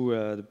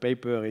through the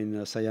paper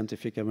in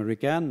Scientific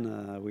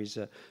American with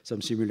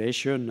some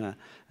simulation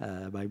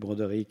by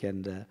Broderick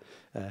and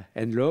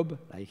Loeb,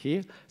 like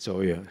here. So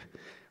we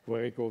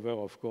recover,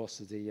 of course,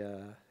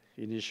 the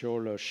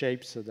initial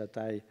shapes that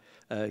I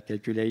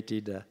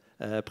calculated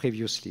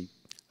previously.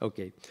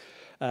 Okay.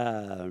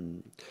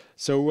 In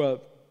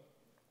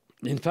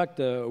fact,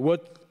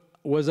 what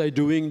was I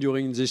doing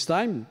during this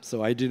time?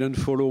 So I didn't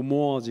follow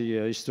more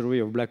the history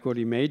of black hole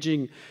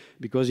imaging,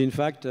 because in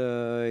fact,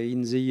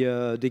 in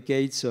the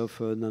decades of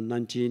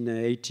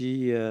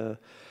 1980,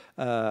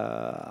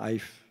 I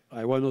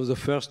one of the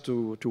first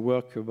to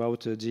work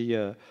about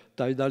the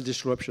tidal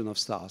disruption of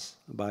stars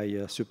by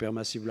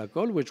supermassive black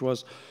hole, which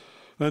was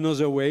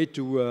another way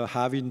to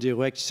have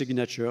indirect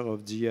signature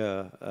of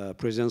the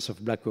presence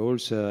of black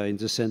holes in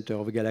the center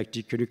of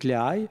galactic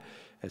nuclei.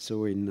 And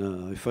so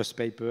the first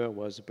paper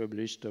was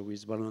published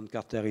with Baldwin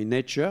Carter in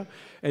Nature.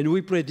 And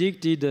we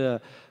predicted a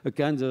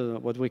kind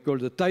of what we call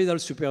the tidal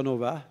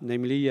supernova,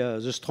 namely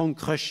the strong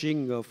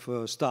crushing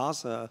of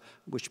stars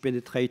which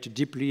penetrate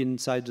deeply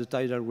inside the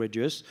tidal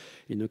radius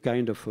in a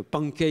kind of a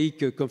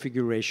pancake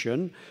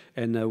configuration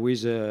and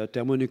with a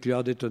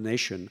thermonuclear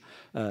detonation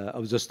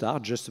of the star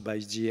just by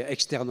the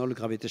external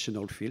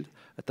gravitational field,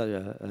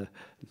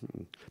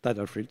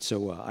 tidal field.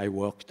 So I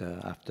worked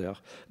after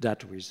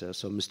that with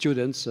some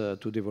students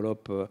to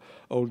develop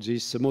all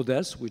these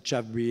models which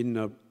have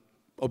been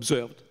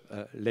observed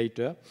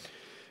later.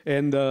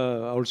 And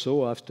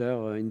also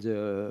after, in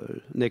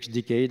the next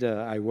decade,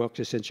 I worked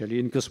essentially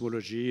in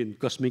cosmology, in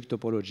cosmic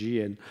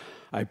topology, and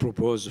I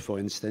proposed, for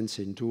instance,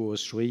 in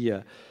 2003,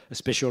 a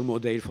special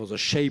model for the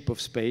shape of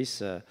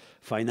space,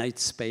 finite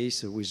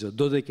space with a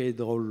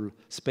dodecahedral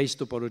space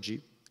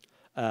topology,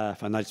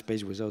 finite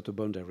space without a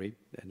boundary,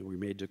 and we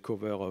made the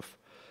cover of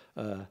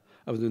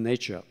the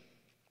Nature.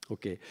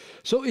 Okay,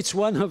 so it's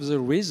one of the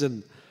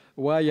reasons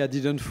why I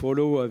didn't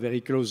follow very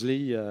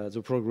closely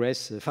the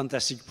progress,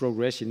 fantastic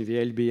progress in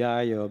the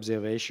LBI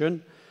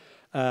observation.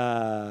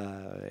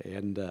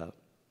 And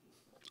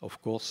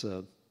of course,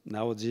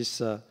 now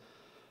this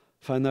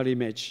final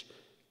image.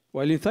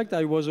 Well, in fact,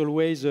 I was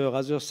always a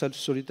rather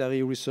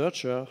solitary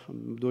researcher,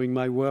 doing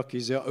my work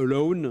either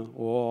alone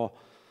or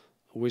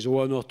with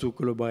one or two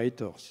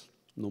collaborators,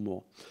 no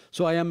more.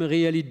 So I am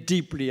really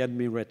deeply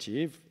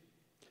admirative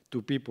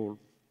to people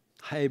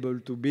able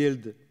to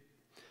build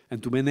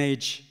and to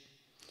manage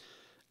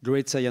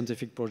great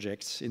scientific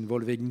projects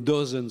involving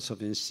dozens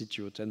of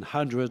institutes and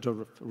hundreds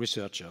of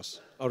researchers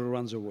all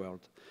around the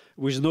world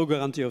with no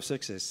guarantee of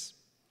success.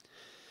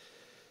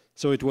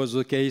 So it was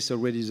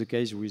already the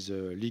case with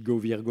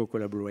LIGO-Virgo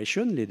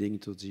collaboration leading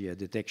to the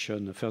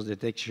first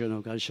detection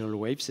of gravitational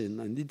waves,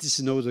 and it is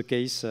now the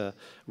case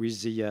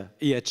with the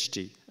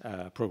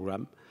EHT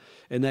program.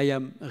 And I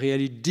am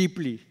really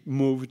deeply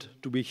moved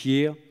to be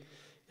here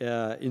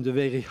in the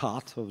very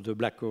heart of the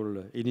Black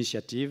Hole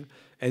Initiative,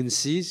 and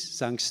see,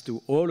 thanks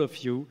to all of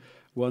you,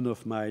 one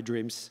of my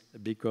dreams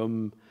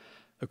become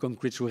a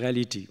concrete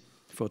reality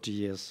 40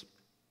 years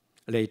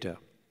later.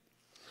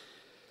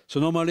 So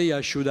normally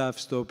I should have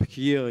stopped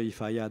here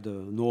if I had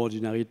an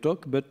ordinary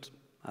talk, but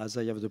as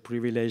I have the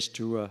privilege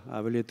to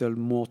have a little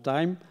more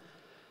time,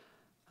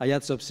 I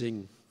had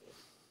something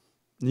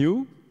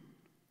new.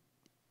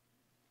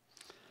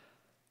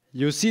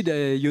 You see,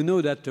 you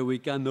know that we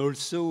can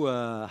also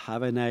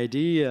have an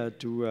idea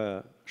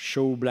to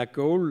show black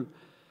hole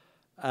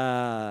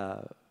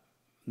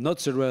not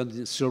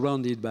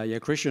surrounded by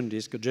accretion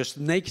disk, just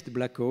naked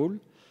black hole,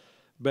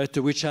 but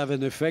which have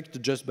an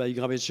effect just by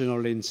gravitational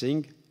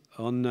lensing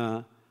on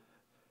a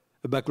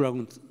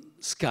background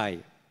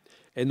sky.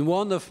 And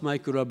one of my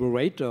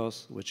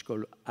collaborators, which is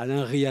called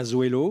Alain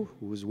Riazuelo,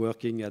 who is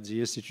working at the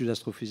Institut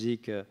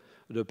d'Astrophysique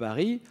de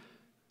Paris,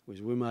 with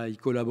whom I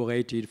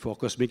collaborated for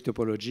cosmic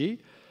topology,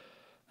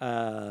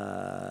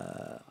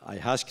 I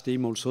asked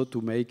him also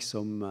to make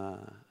some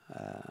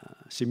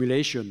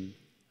simulation,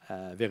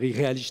 very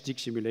realistic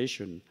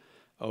simulation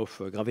of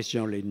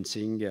gravitational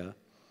lensing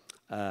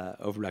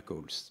of black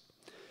holes.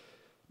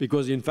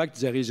 Because in fact,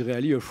 there is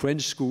really a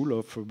French school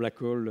of black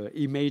hole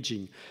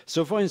imaging.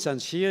 So for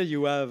instance, here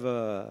you have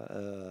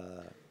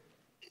a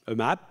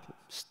map,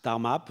 star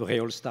map,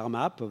 real star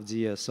map of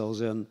the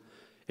southern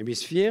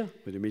hemisphere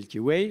with the Milky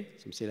Way,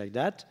 something like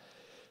that.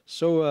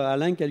 So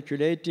Alain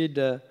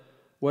calculated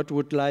what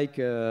would like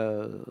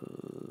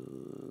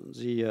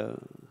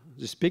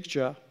this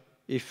picture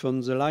if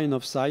on the line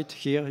of sight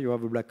here you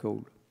have a black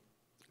hole.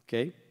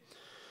 Okay?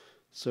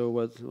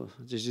 So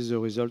this is the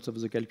result of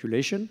the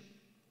calculation.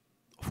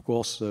 Of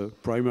course, the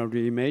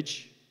primary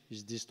image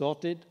is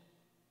distorted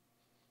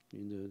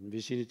in the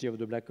vicinity of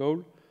the black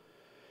hole.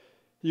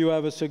 You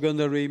have a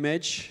secondary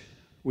image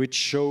which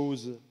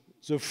shows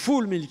the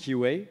full Milky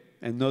Way,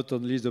 and not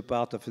only the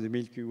part of the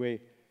Milky Way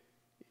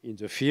in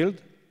the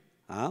field.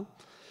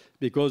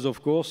 Because,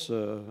 of course,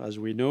 as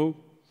we know,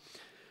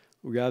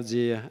 we have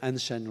the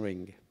ancient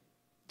ring,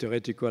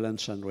 theoretical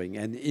ancient ring.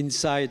 And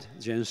inside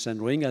the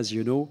ancient ring, as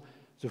you know,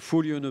 the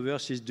full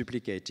universe is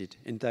duplicated,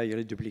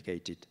 entirely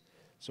duplicated.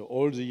 So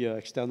all the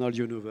external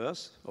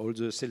universe, all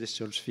the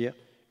celestial sphere,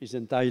 is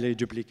entirely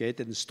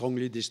duplicated and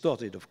strongly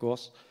distorted, of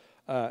course,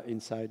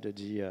 inside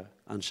the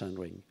ancient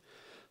ring.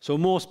 So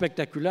more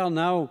spectacular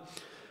now,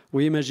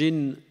 we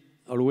imagine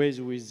always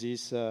with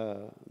this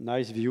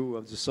nice view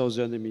of the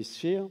southern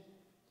hemisphere.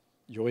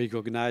 You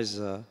recognize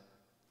the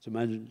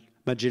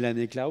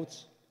Magellanic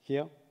Clouds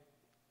here,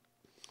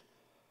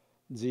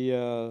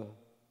 the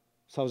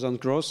Southern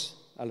Cross,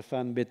 Alpha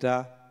and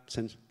Beta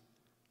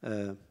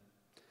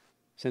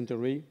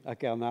Centauri,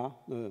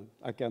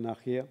 Achernar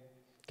here,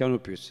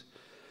 Canopus.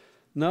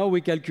 Now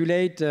we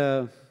calculate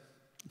the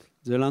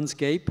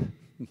landscape,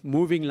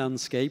 moving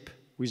landscape,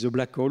 with a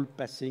black hole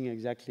passing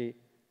exactly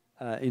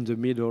in the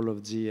middle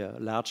of the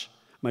large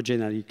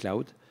Magellan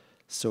cloud.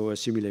 So a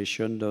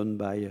simulation done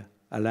by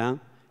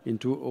Alain in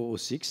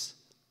 2006.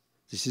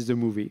 This is the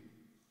movie.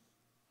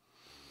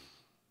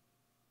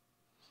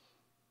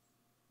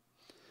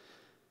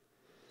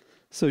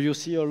 So you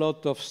see a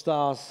lot of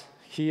stars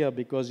here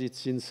because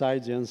it's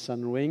inside the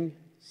Sun ring.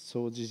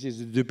 So this is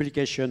the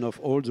duplication of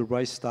all the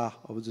bright stars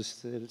of the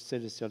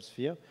celestial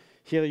sphere.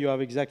 Here you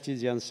have exactly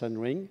the Sun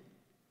ring,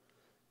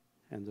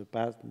 and the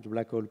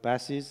black hole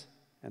passes,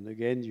 and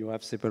again you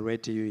have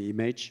separated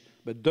image,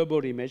 but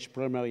double image,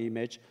 primary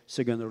image,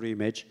 secondary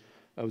image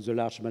of the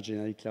large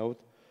Magellan cloud.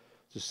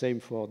 The same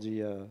for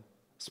the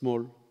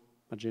small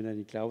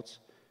Magellan clouds,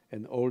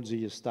 and all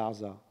the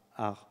stars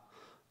are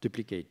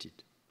duplicated.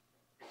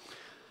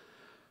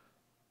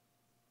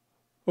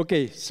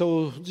 Okay,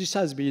 so this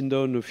has been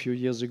done a few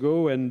years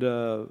ago, and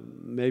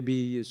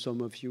maybe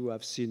some of you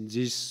have seen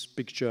this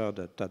picture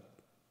that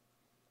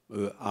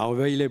are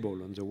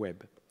available on the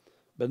web.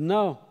 But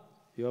now,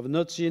 you have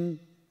not seen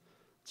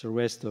the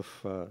rest of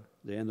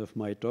the end of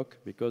my talk,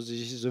 because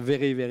this is a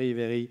very, very,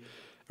 very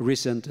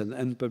recent and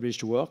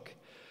unpublished work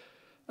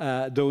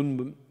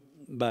done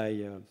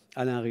by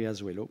Alain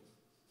Riazuelo.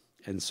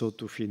 And so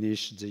to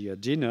finish the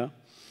dinner,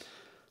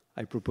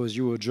 I propose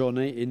you a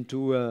journey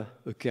into a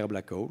Kerr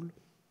black hole.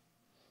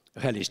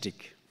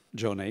 Realistic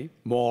journey,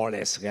 more or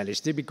less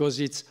realistic,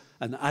 because it's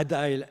an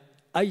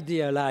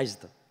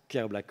idealized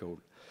Kerr black hole.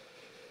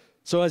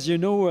 So as you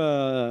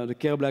know, the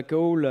Kerr black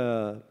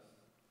hole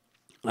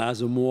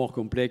has a more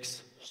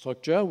complex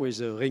structure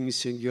with a ring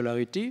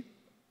singularity,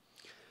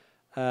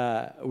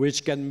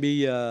 which can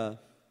be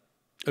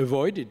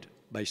avoided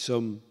by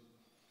some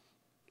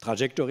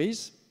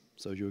trajectories.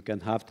 So you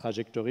can have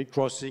trajectory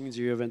crossing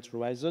the event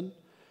horizon,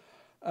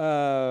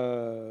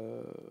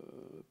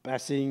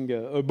 passing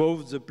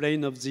above the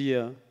plane of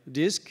the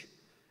disk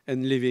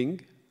and leaving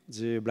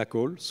the black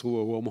hole through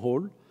a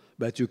wormhole.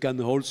 But you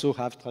can also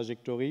have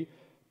trajectory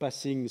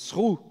passing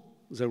through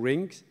the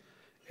rings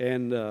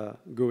and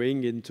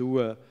going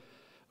into a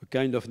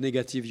kind of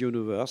negative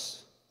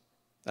universe,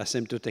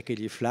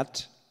 asymptotically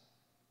flat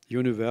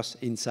universe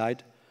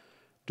inside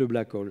the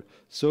black hole.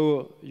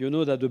 So you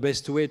know that the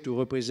best way to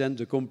represent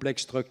the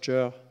complex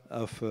structure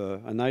of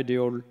an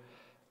ideal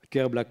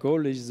Kerr black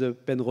hole is the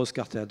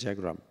Penrose-Carter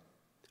diagram.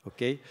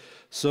 Okay,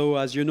 so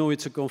as you know,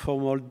 it's a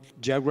conformal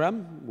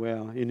diagram where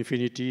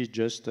infinity is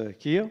just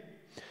here.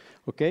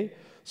 Okay,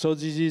 so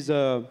this is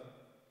our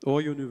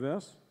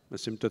universe,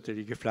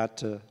 asymptotically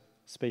flat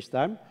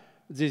space-time.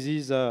 This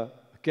is a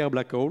Kerr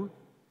black hole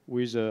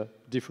with a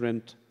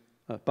different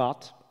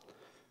part.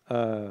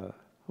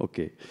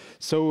 Okay,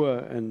 so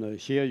and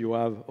here you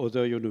have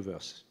other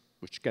universe,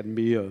 which can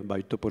be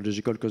by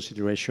topological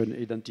consideration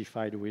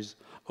identified with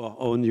our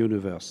own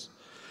universe.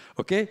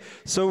 Okay,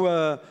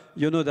 so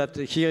you know that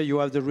here you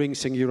have the ring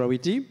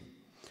singularity,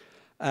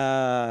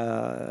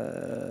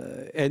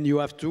 and you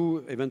have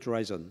two event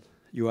horizons.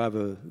 You have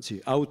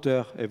the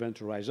outer event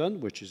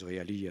horizon, which is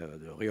really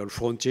the real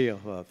frontier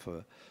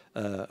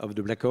of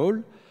the black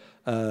hole,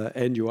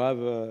 and you have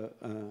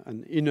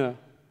an inner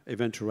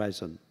event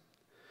horizon.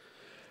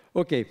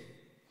 Okay,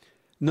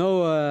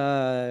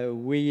 now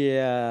we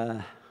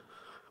are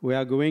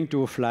going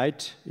to a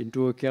flight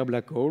into a Kerr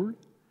black hole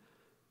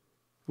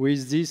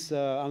with this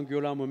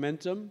angular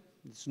momentum.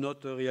 It's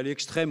not really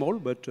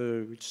extremal, but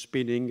it's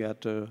spinning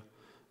at a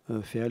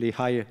fairly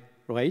high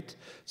rate.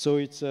 So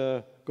it's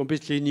a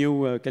completely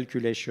new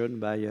calculation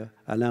by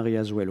Alain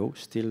Riazuelo,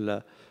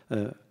 still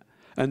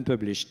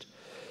unpublished.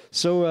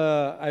 So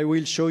I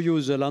will show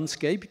you the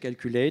landscape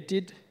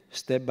calculated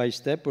step by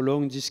step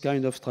along this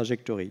kind of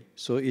trajectory.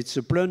 So it's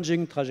a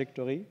plunging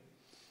trajectory,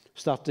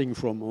 starting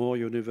from our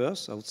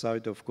universe,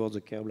 outside, of course,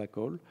 the Kerr black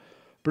hole,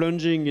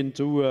 plunging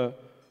into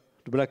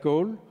the black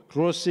hole,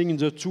 crossing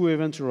the two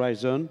event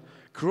horizon,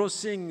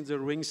 crossing the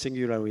ring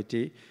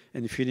singularity,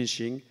 and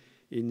finishing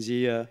in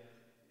the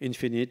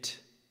infinite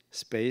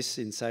space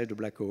inside the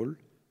black hole,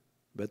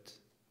 but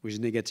with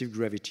negative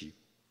gravity.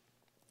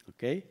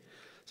 Okay?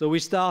 So we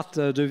start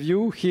the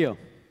view here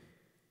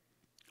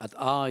at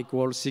r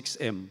equals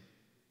 6m.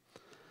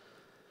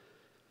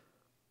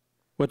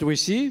 What we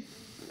see?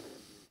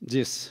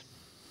 This.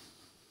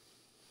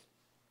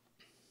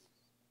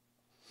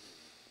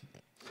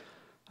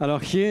 Alors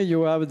here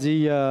you have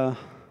the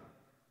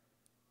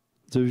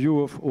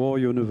view of our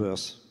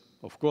universe.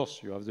 Of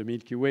course, you have the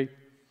Milky Way.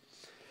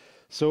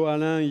 So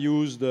Alain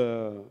used,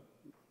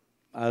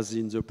 as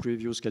in the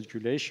previous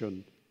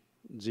calculation,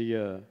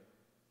 the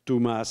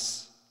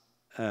two-mass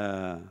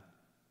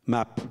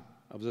map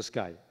of the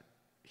sky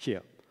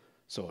here.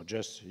 So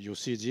just you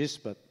see this,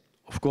 but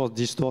of course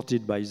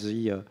distorted by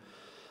the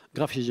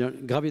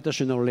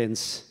gravitational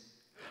lens.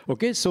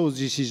 Okay, so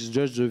this is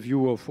just the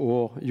view of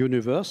our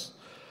universe.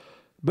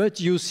 But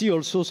you see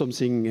also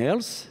something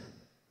else,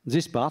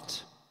 this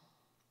part.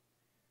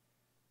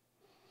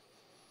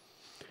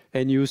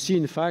 And you see,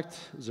 in fact,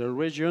 the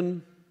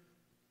region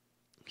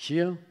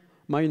here,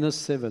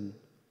 -7.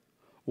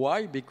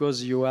 Why?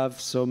 Because you have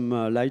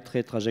some light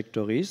ray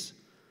trajectories,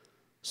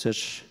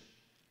 such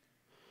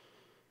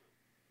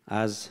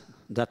as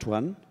that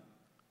one,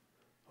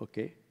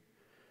 okay,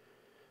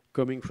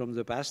 coming from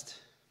the past,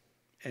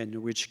 and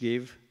which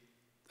give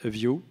a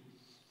view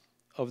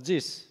of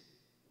this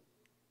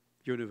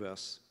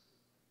universe,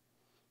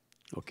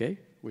 okay,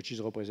 which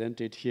is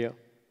represented here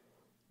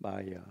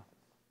by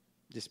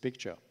this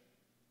picture.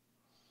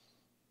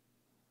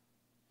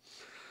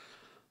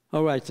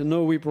 All right,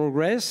 now we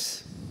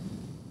progress.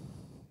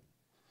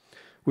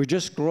 We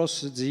just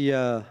crossed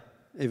the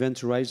event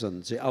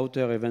horizon, the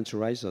outer event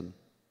horizon.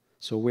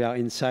 So we are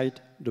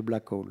inside the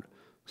black hole.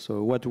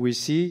 So what we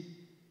see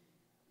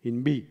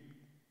in B,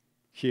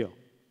 here.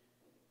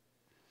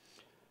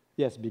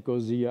 Yes,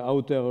 because the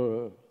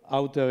outer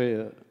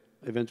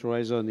event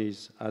horizon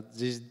is at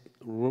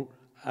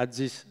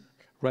this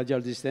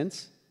radial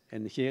distance,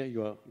 and here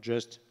you are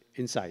just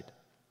inside,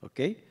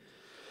 okay?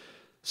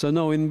 So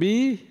now in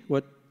B,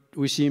 what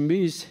we see in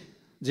B is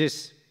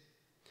this.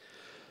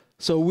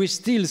 So we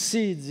still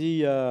see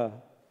the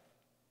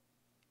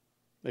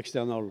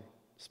external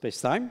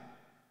space-time,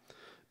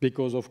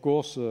 because of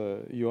course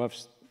you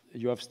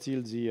have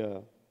still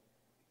the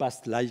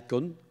past light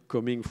cone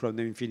coming from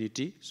the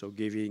infinity, so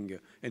giving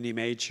an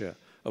image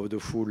of the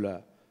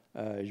full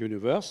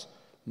universe,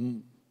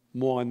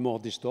 more and more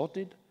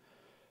distorted.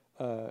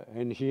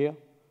 And here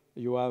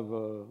you have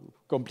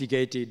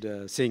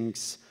complicated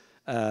things,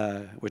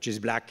 which is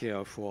black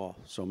for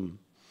some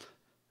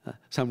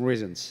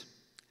reasons.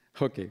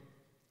 Okay.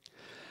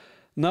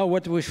 Now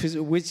what we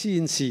see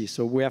in C,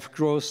 so we have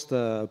crossed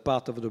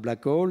part of the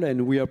black hole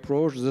and we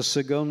approach the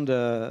second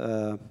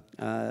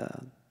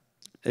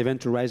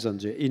event horizon,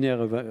 the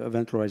inner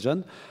event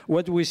horizon.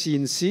 What we see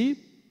in C,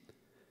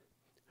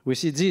 we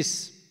see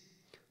this.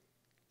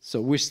 So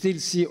we still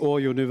see our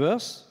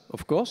universe,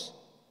 of course,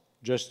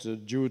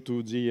 just due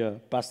to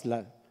the past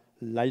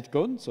light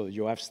cone. So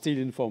you have still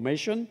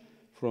information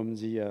from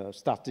the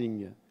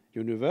starting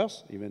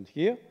universe, even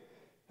here.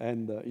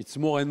 And it's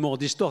more and more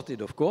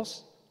distorted, of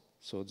course.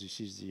 So this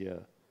is the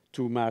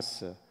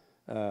two-mass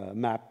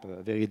map,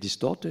 very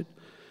distorted.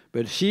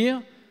 But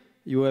here,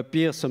 you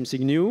appear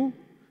something new,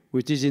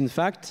 which is in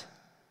fact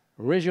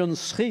region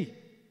 3,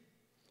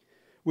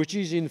 which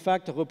is in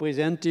fact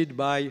represented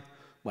by,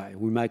 well,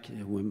 we make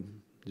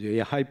the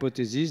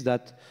hypothesis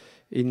that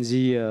in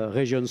the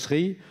region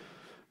 3,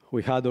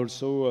 we had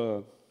also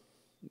a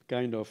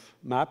kind of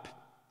map,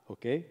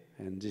 okay?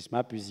 And this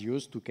map is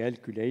used to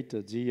calculate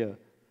the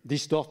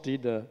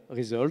distorted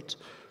result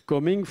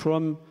coming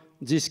from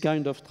this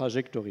kind of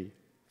trajectory.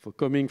 For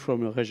coming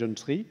from a region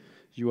 3,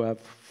 you have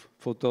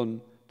photon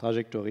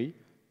trajectory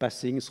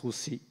passing through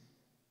C,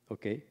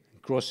 okay,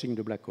 crossing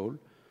the black hole,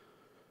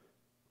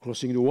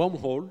 crossing the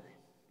wormhole,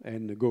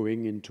 and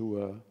going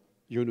into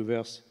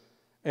universe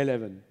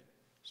 11.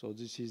 So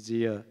this is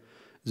the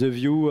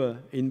view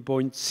in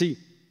point C.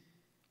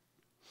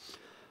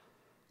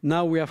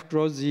 Now we have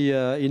crossed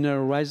the inner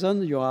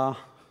horizon.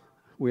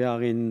 We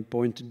are in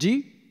point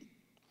D,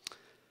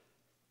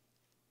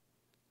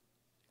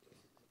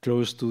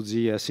 close to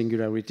the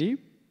singularity.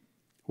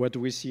 What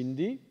we see in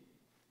D?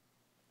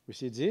 We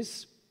see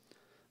this.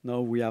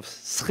 Now we have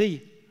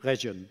 3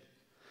 regions.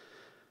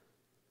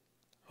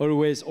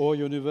 Always our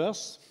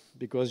universe,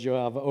 because you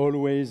have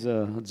always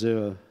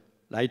the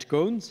light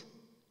cones.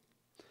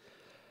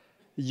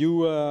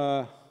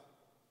 You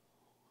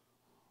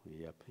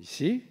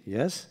see,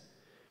 yes,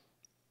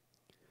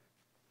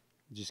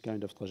 this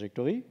kind of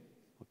trajectory,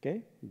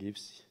 okay,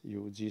 gives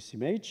you this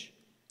image.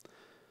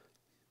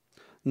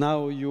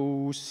 Now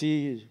you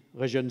see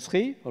region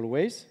 3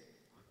 always,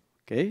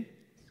 okay,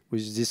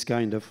 with this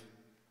kind of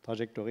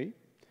trajectory.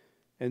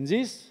 And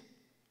this,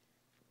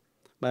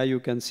 well, you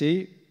can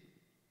see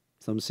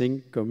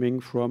something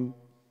coming from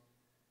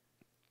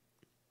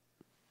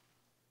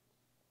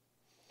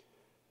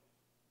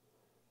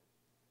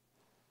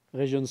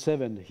region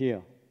 7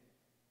 here.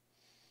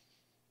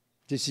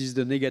 This is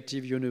the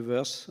negative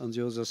universe on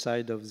the other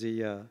side of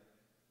the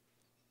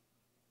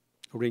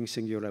ring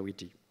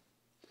singularity.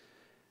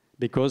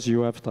 Because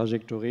you have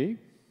trajectory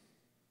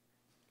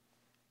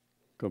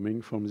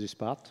coming from this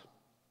part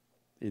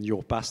in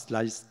your past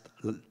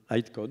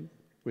light cone,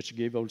 which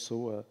gave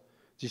also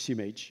this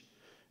image.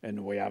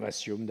 And we have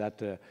assumed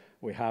that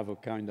we have a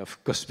kind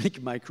of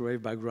cosmic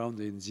microwave background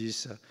in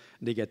this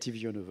negative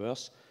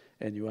universe.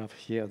 And you have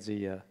here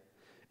the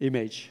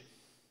image.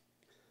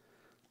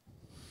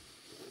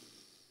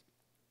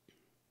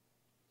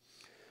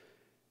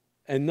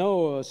 And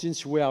now,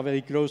 since we are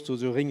very close to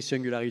the ring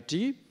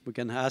singularity, we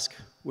can ask,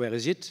 where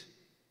is it,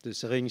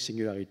 this ring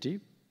singularity?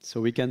 So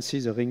we can see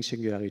the ring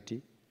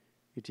singularity.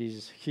 It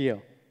is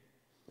here,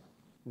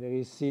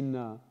 very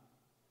thin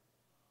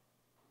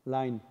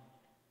line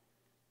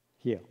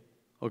here.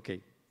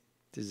 Okay,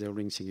 this is the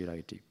ring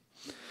singularity.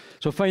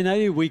 So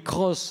finally, we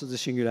cross the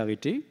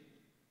singularity,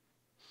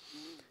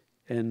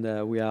 and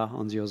we are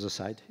on the other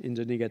side, in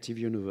the negative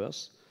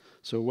universe.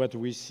 So what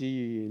we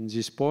see in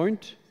this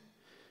point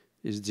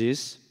is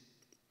this.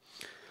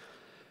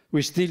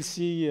 We still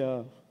see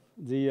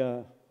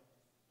the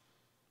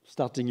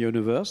starting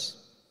universe,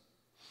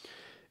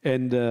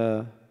 and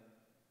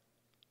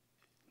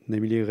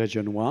namely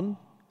region 1.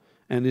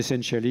 And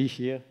essentially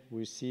here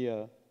we see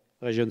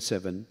region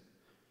 7,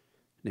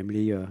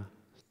 namely a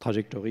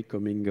trajectory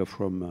coming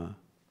from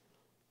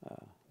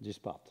this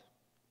part,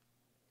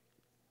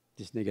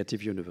 this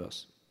negative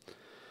universe.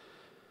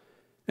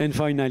 And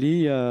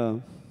finally,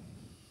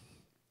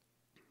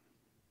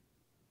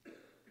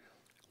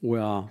 we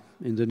are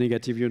in the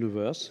negative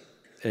universe,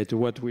 and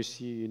what we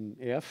see in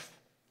Earth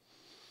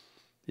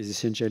is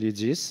essentially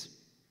this.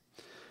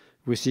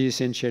 We see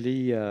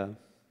essentially the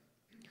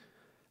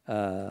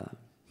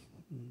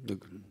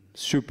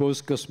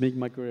supposed cosmic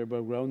microwave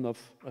background of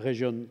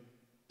region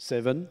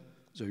 7,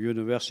 the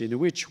universe in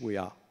which we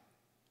are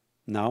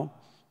now,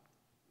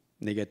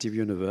 negative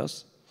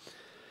universe.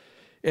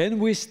 And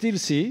we still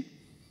see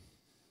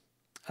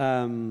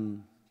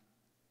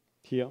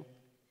here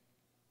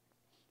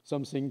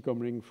something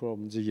coming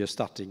from the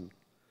starting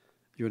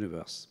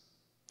universe.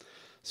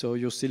 So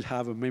you still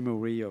have a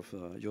memory of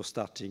your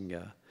starting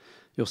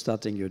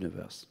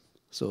universe.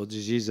 So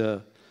this is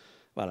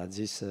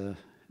this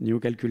new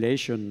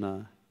calculation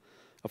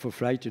of a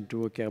flight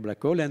into a Kerr black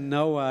hole. And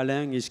now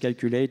Alain is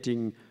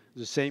calculating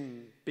the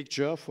same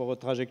picture for a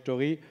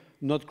trajectory,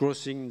 not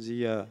crossing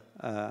the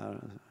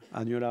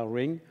annular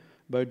ring,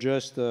 but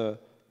just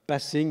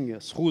passing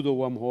through the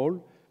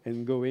wormhole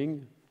and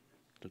going,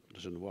 that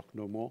doesn't work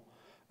no more,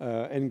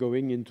 and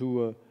going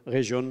into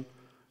region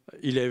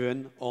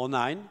 11 or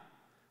 9.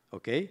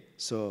 Okay,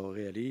 so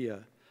really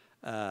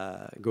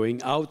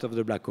going out of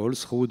the black hole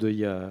through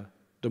the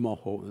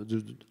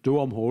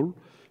wormhole,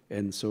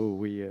 and so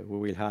we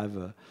will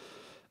have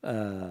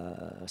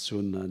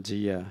soon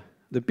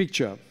the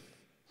picture.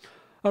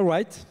 All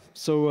right,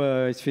 so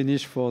it's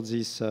finished for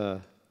this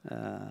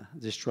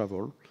this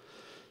travel.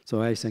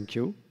 So I thank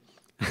you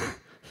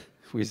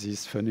with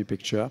this funny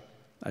picture.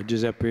 I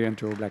disappear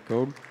into a black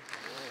hole.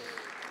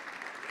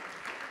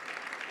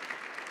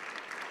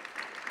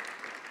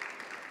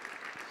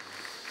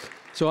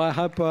 So I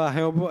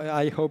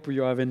hope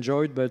you have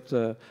enjoyed, but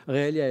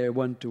really I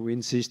want to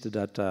insist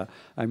that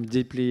I'm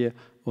deeply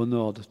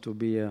honored to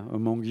be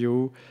among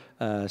you.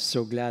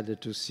 So glad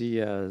to see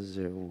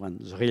the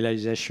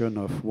realization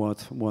of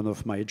one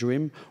of my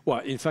dreams. Well,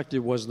 in fact, it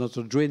was not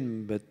a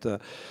dream,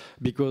 but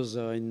because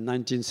in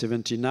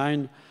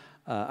 1979,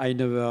 I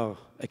never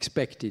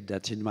expected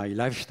that in my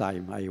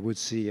lifetime I would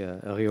see a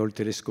real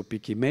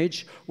telescopic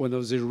image. One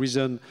of the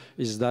reasons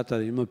is that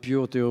I'm a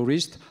pure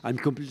theorist. I'm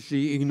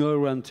completely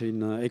ignorant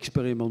in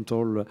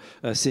experimental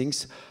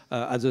things.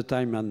 At the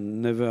time, I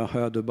never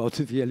heard about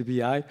the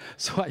VLBI,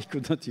 so I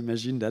could not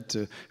imagine that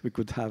we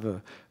could have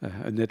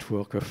a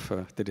network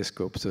of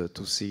telescopes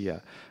to see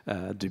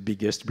the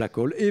biggest black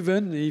hole,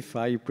 even if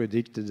I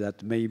predicted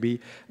that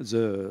maybe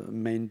the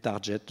main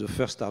target, the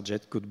first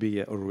target, could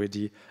be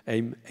already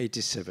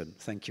M87.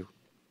 Thank you.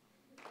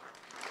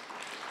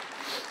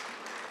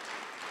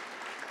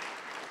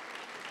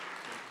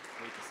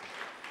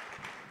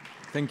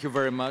 Thank you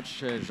very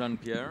much,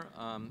 Jean-Pierre.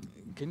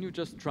 Can you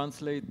just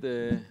translate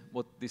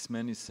what this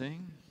man is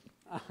saying?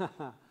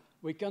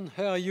 We can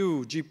hear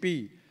you,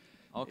 GP.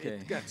 Okay.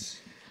 It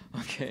cuts.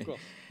 Okay.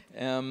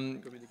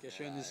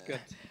 Communication is cut.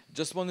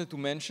 Just wanted to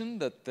mention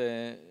that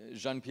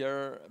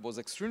Jean-Pierre was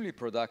extremely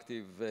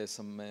productive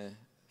some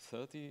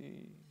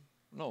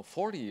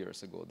 40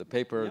 years ago, the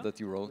paper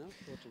that you wrote.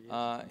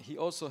 He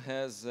also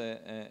has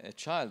a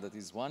child that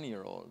is 1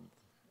 year old,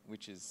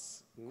 which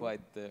is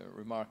quite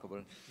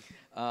remarkable.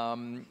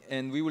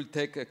 And we will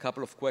take a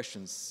couple of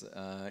questions,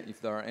 if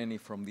there are any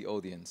from the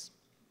audience.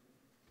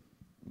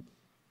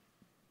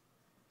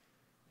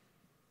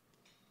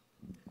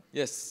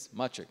 Yes,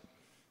 Maciek.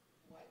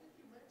 Why did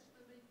you mention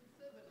the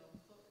 87?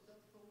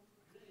 That's so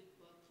great,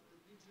 but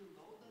did you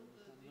know that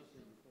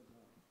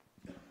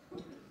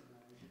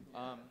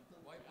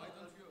Why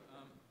don't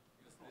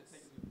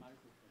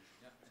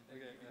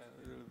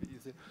you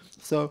use this?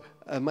 So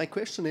my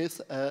question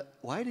is,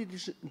 why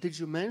did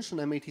you mention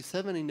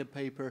M87 in the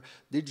paper?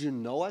 Did you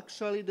know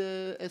actually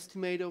the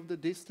estimate of the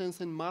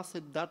distance and mass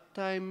at that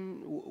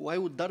time? Why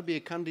would that be a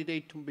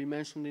candidate to be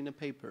mentioned in a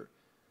paper?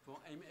 For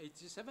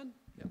M87?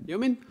 Yeah. You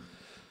mean?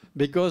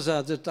 Because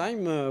at the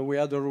time we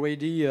had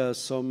already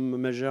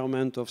some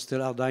measurement of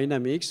stellar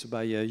dynamics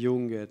by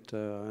Jung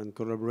and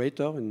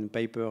collaborator in a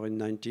paper in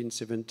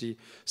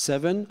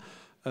 1977.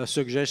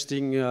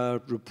 Suggesting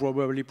the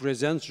probably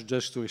presence,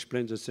 just to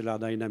explain the stellar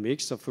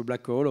dynamics of a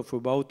black hole of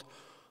about,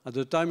 at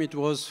the time it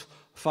was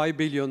 5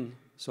 billion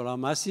solar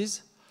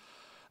masses.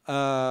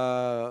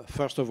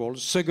 First of all.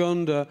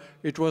 Second,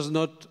 it was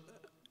not,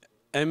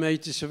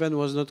 M87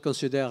 was not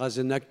considered as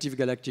an active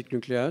galactic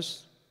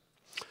nucleus.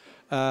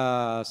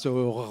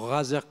 So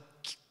rather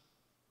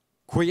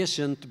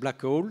quiescent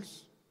black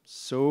holes,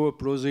 so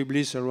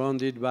plausibly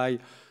surrounded by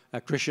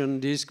accretion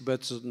disk,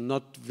 but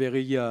not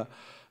very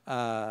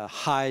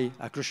high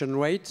accretion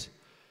rate.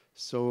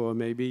 So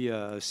maybe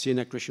a thin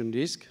accretion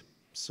disk.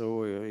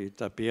 So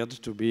it appeared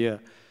to be a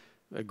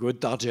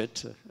good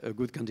target, a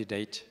good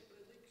candidate.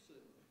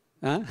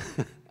 Huh?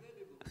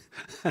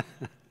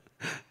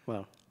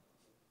 Well.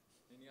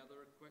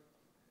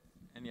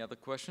 Any other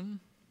question?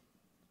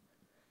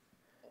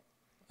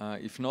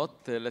 If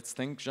not, let's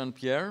thank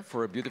Jean-Pierre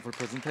for a beautiful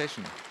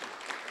presentation.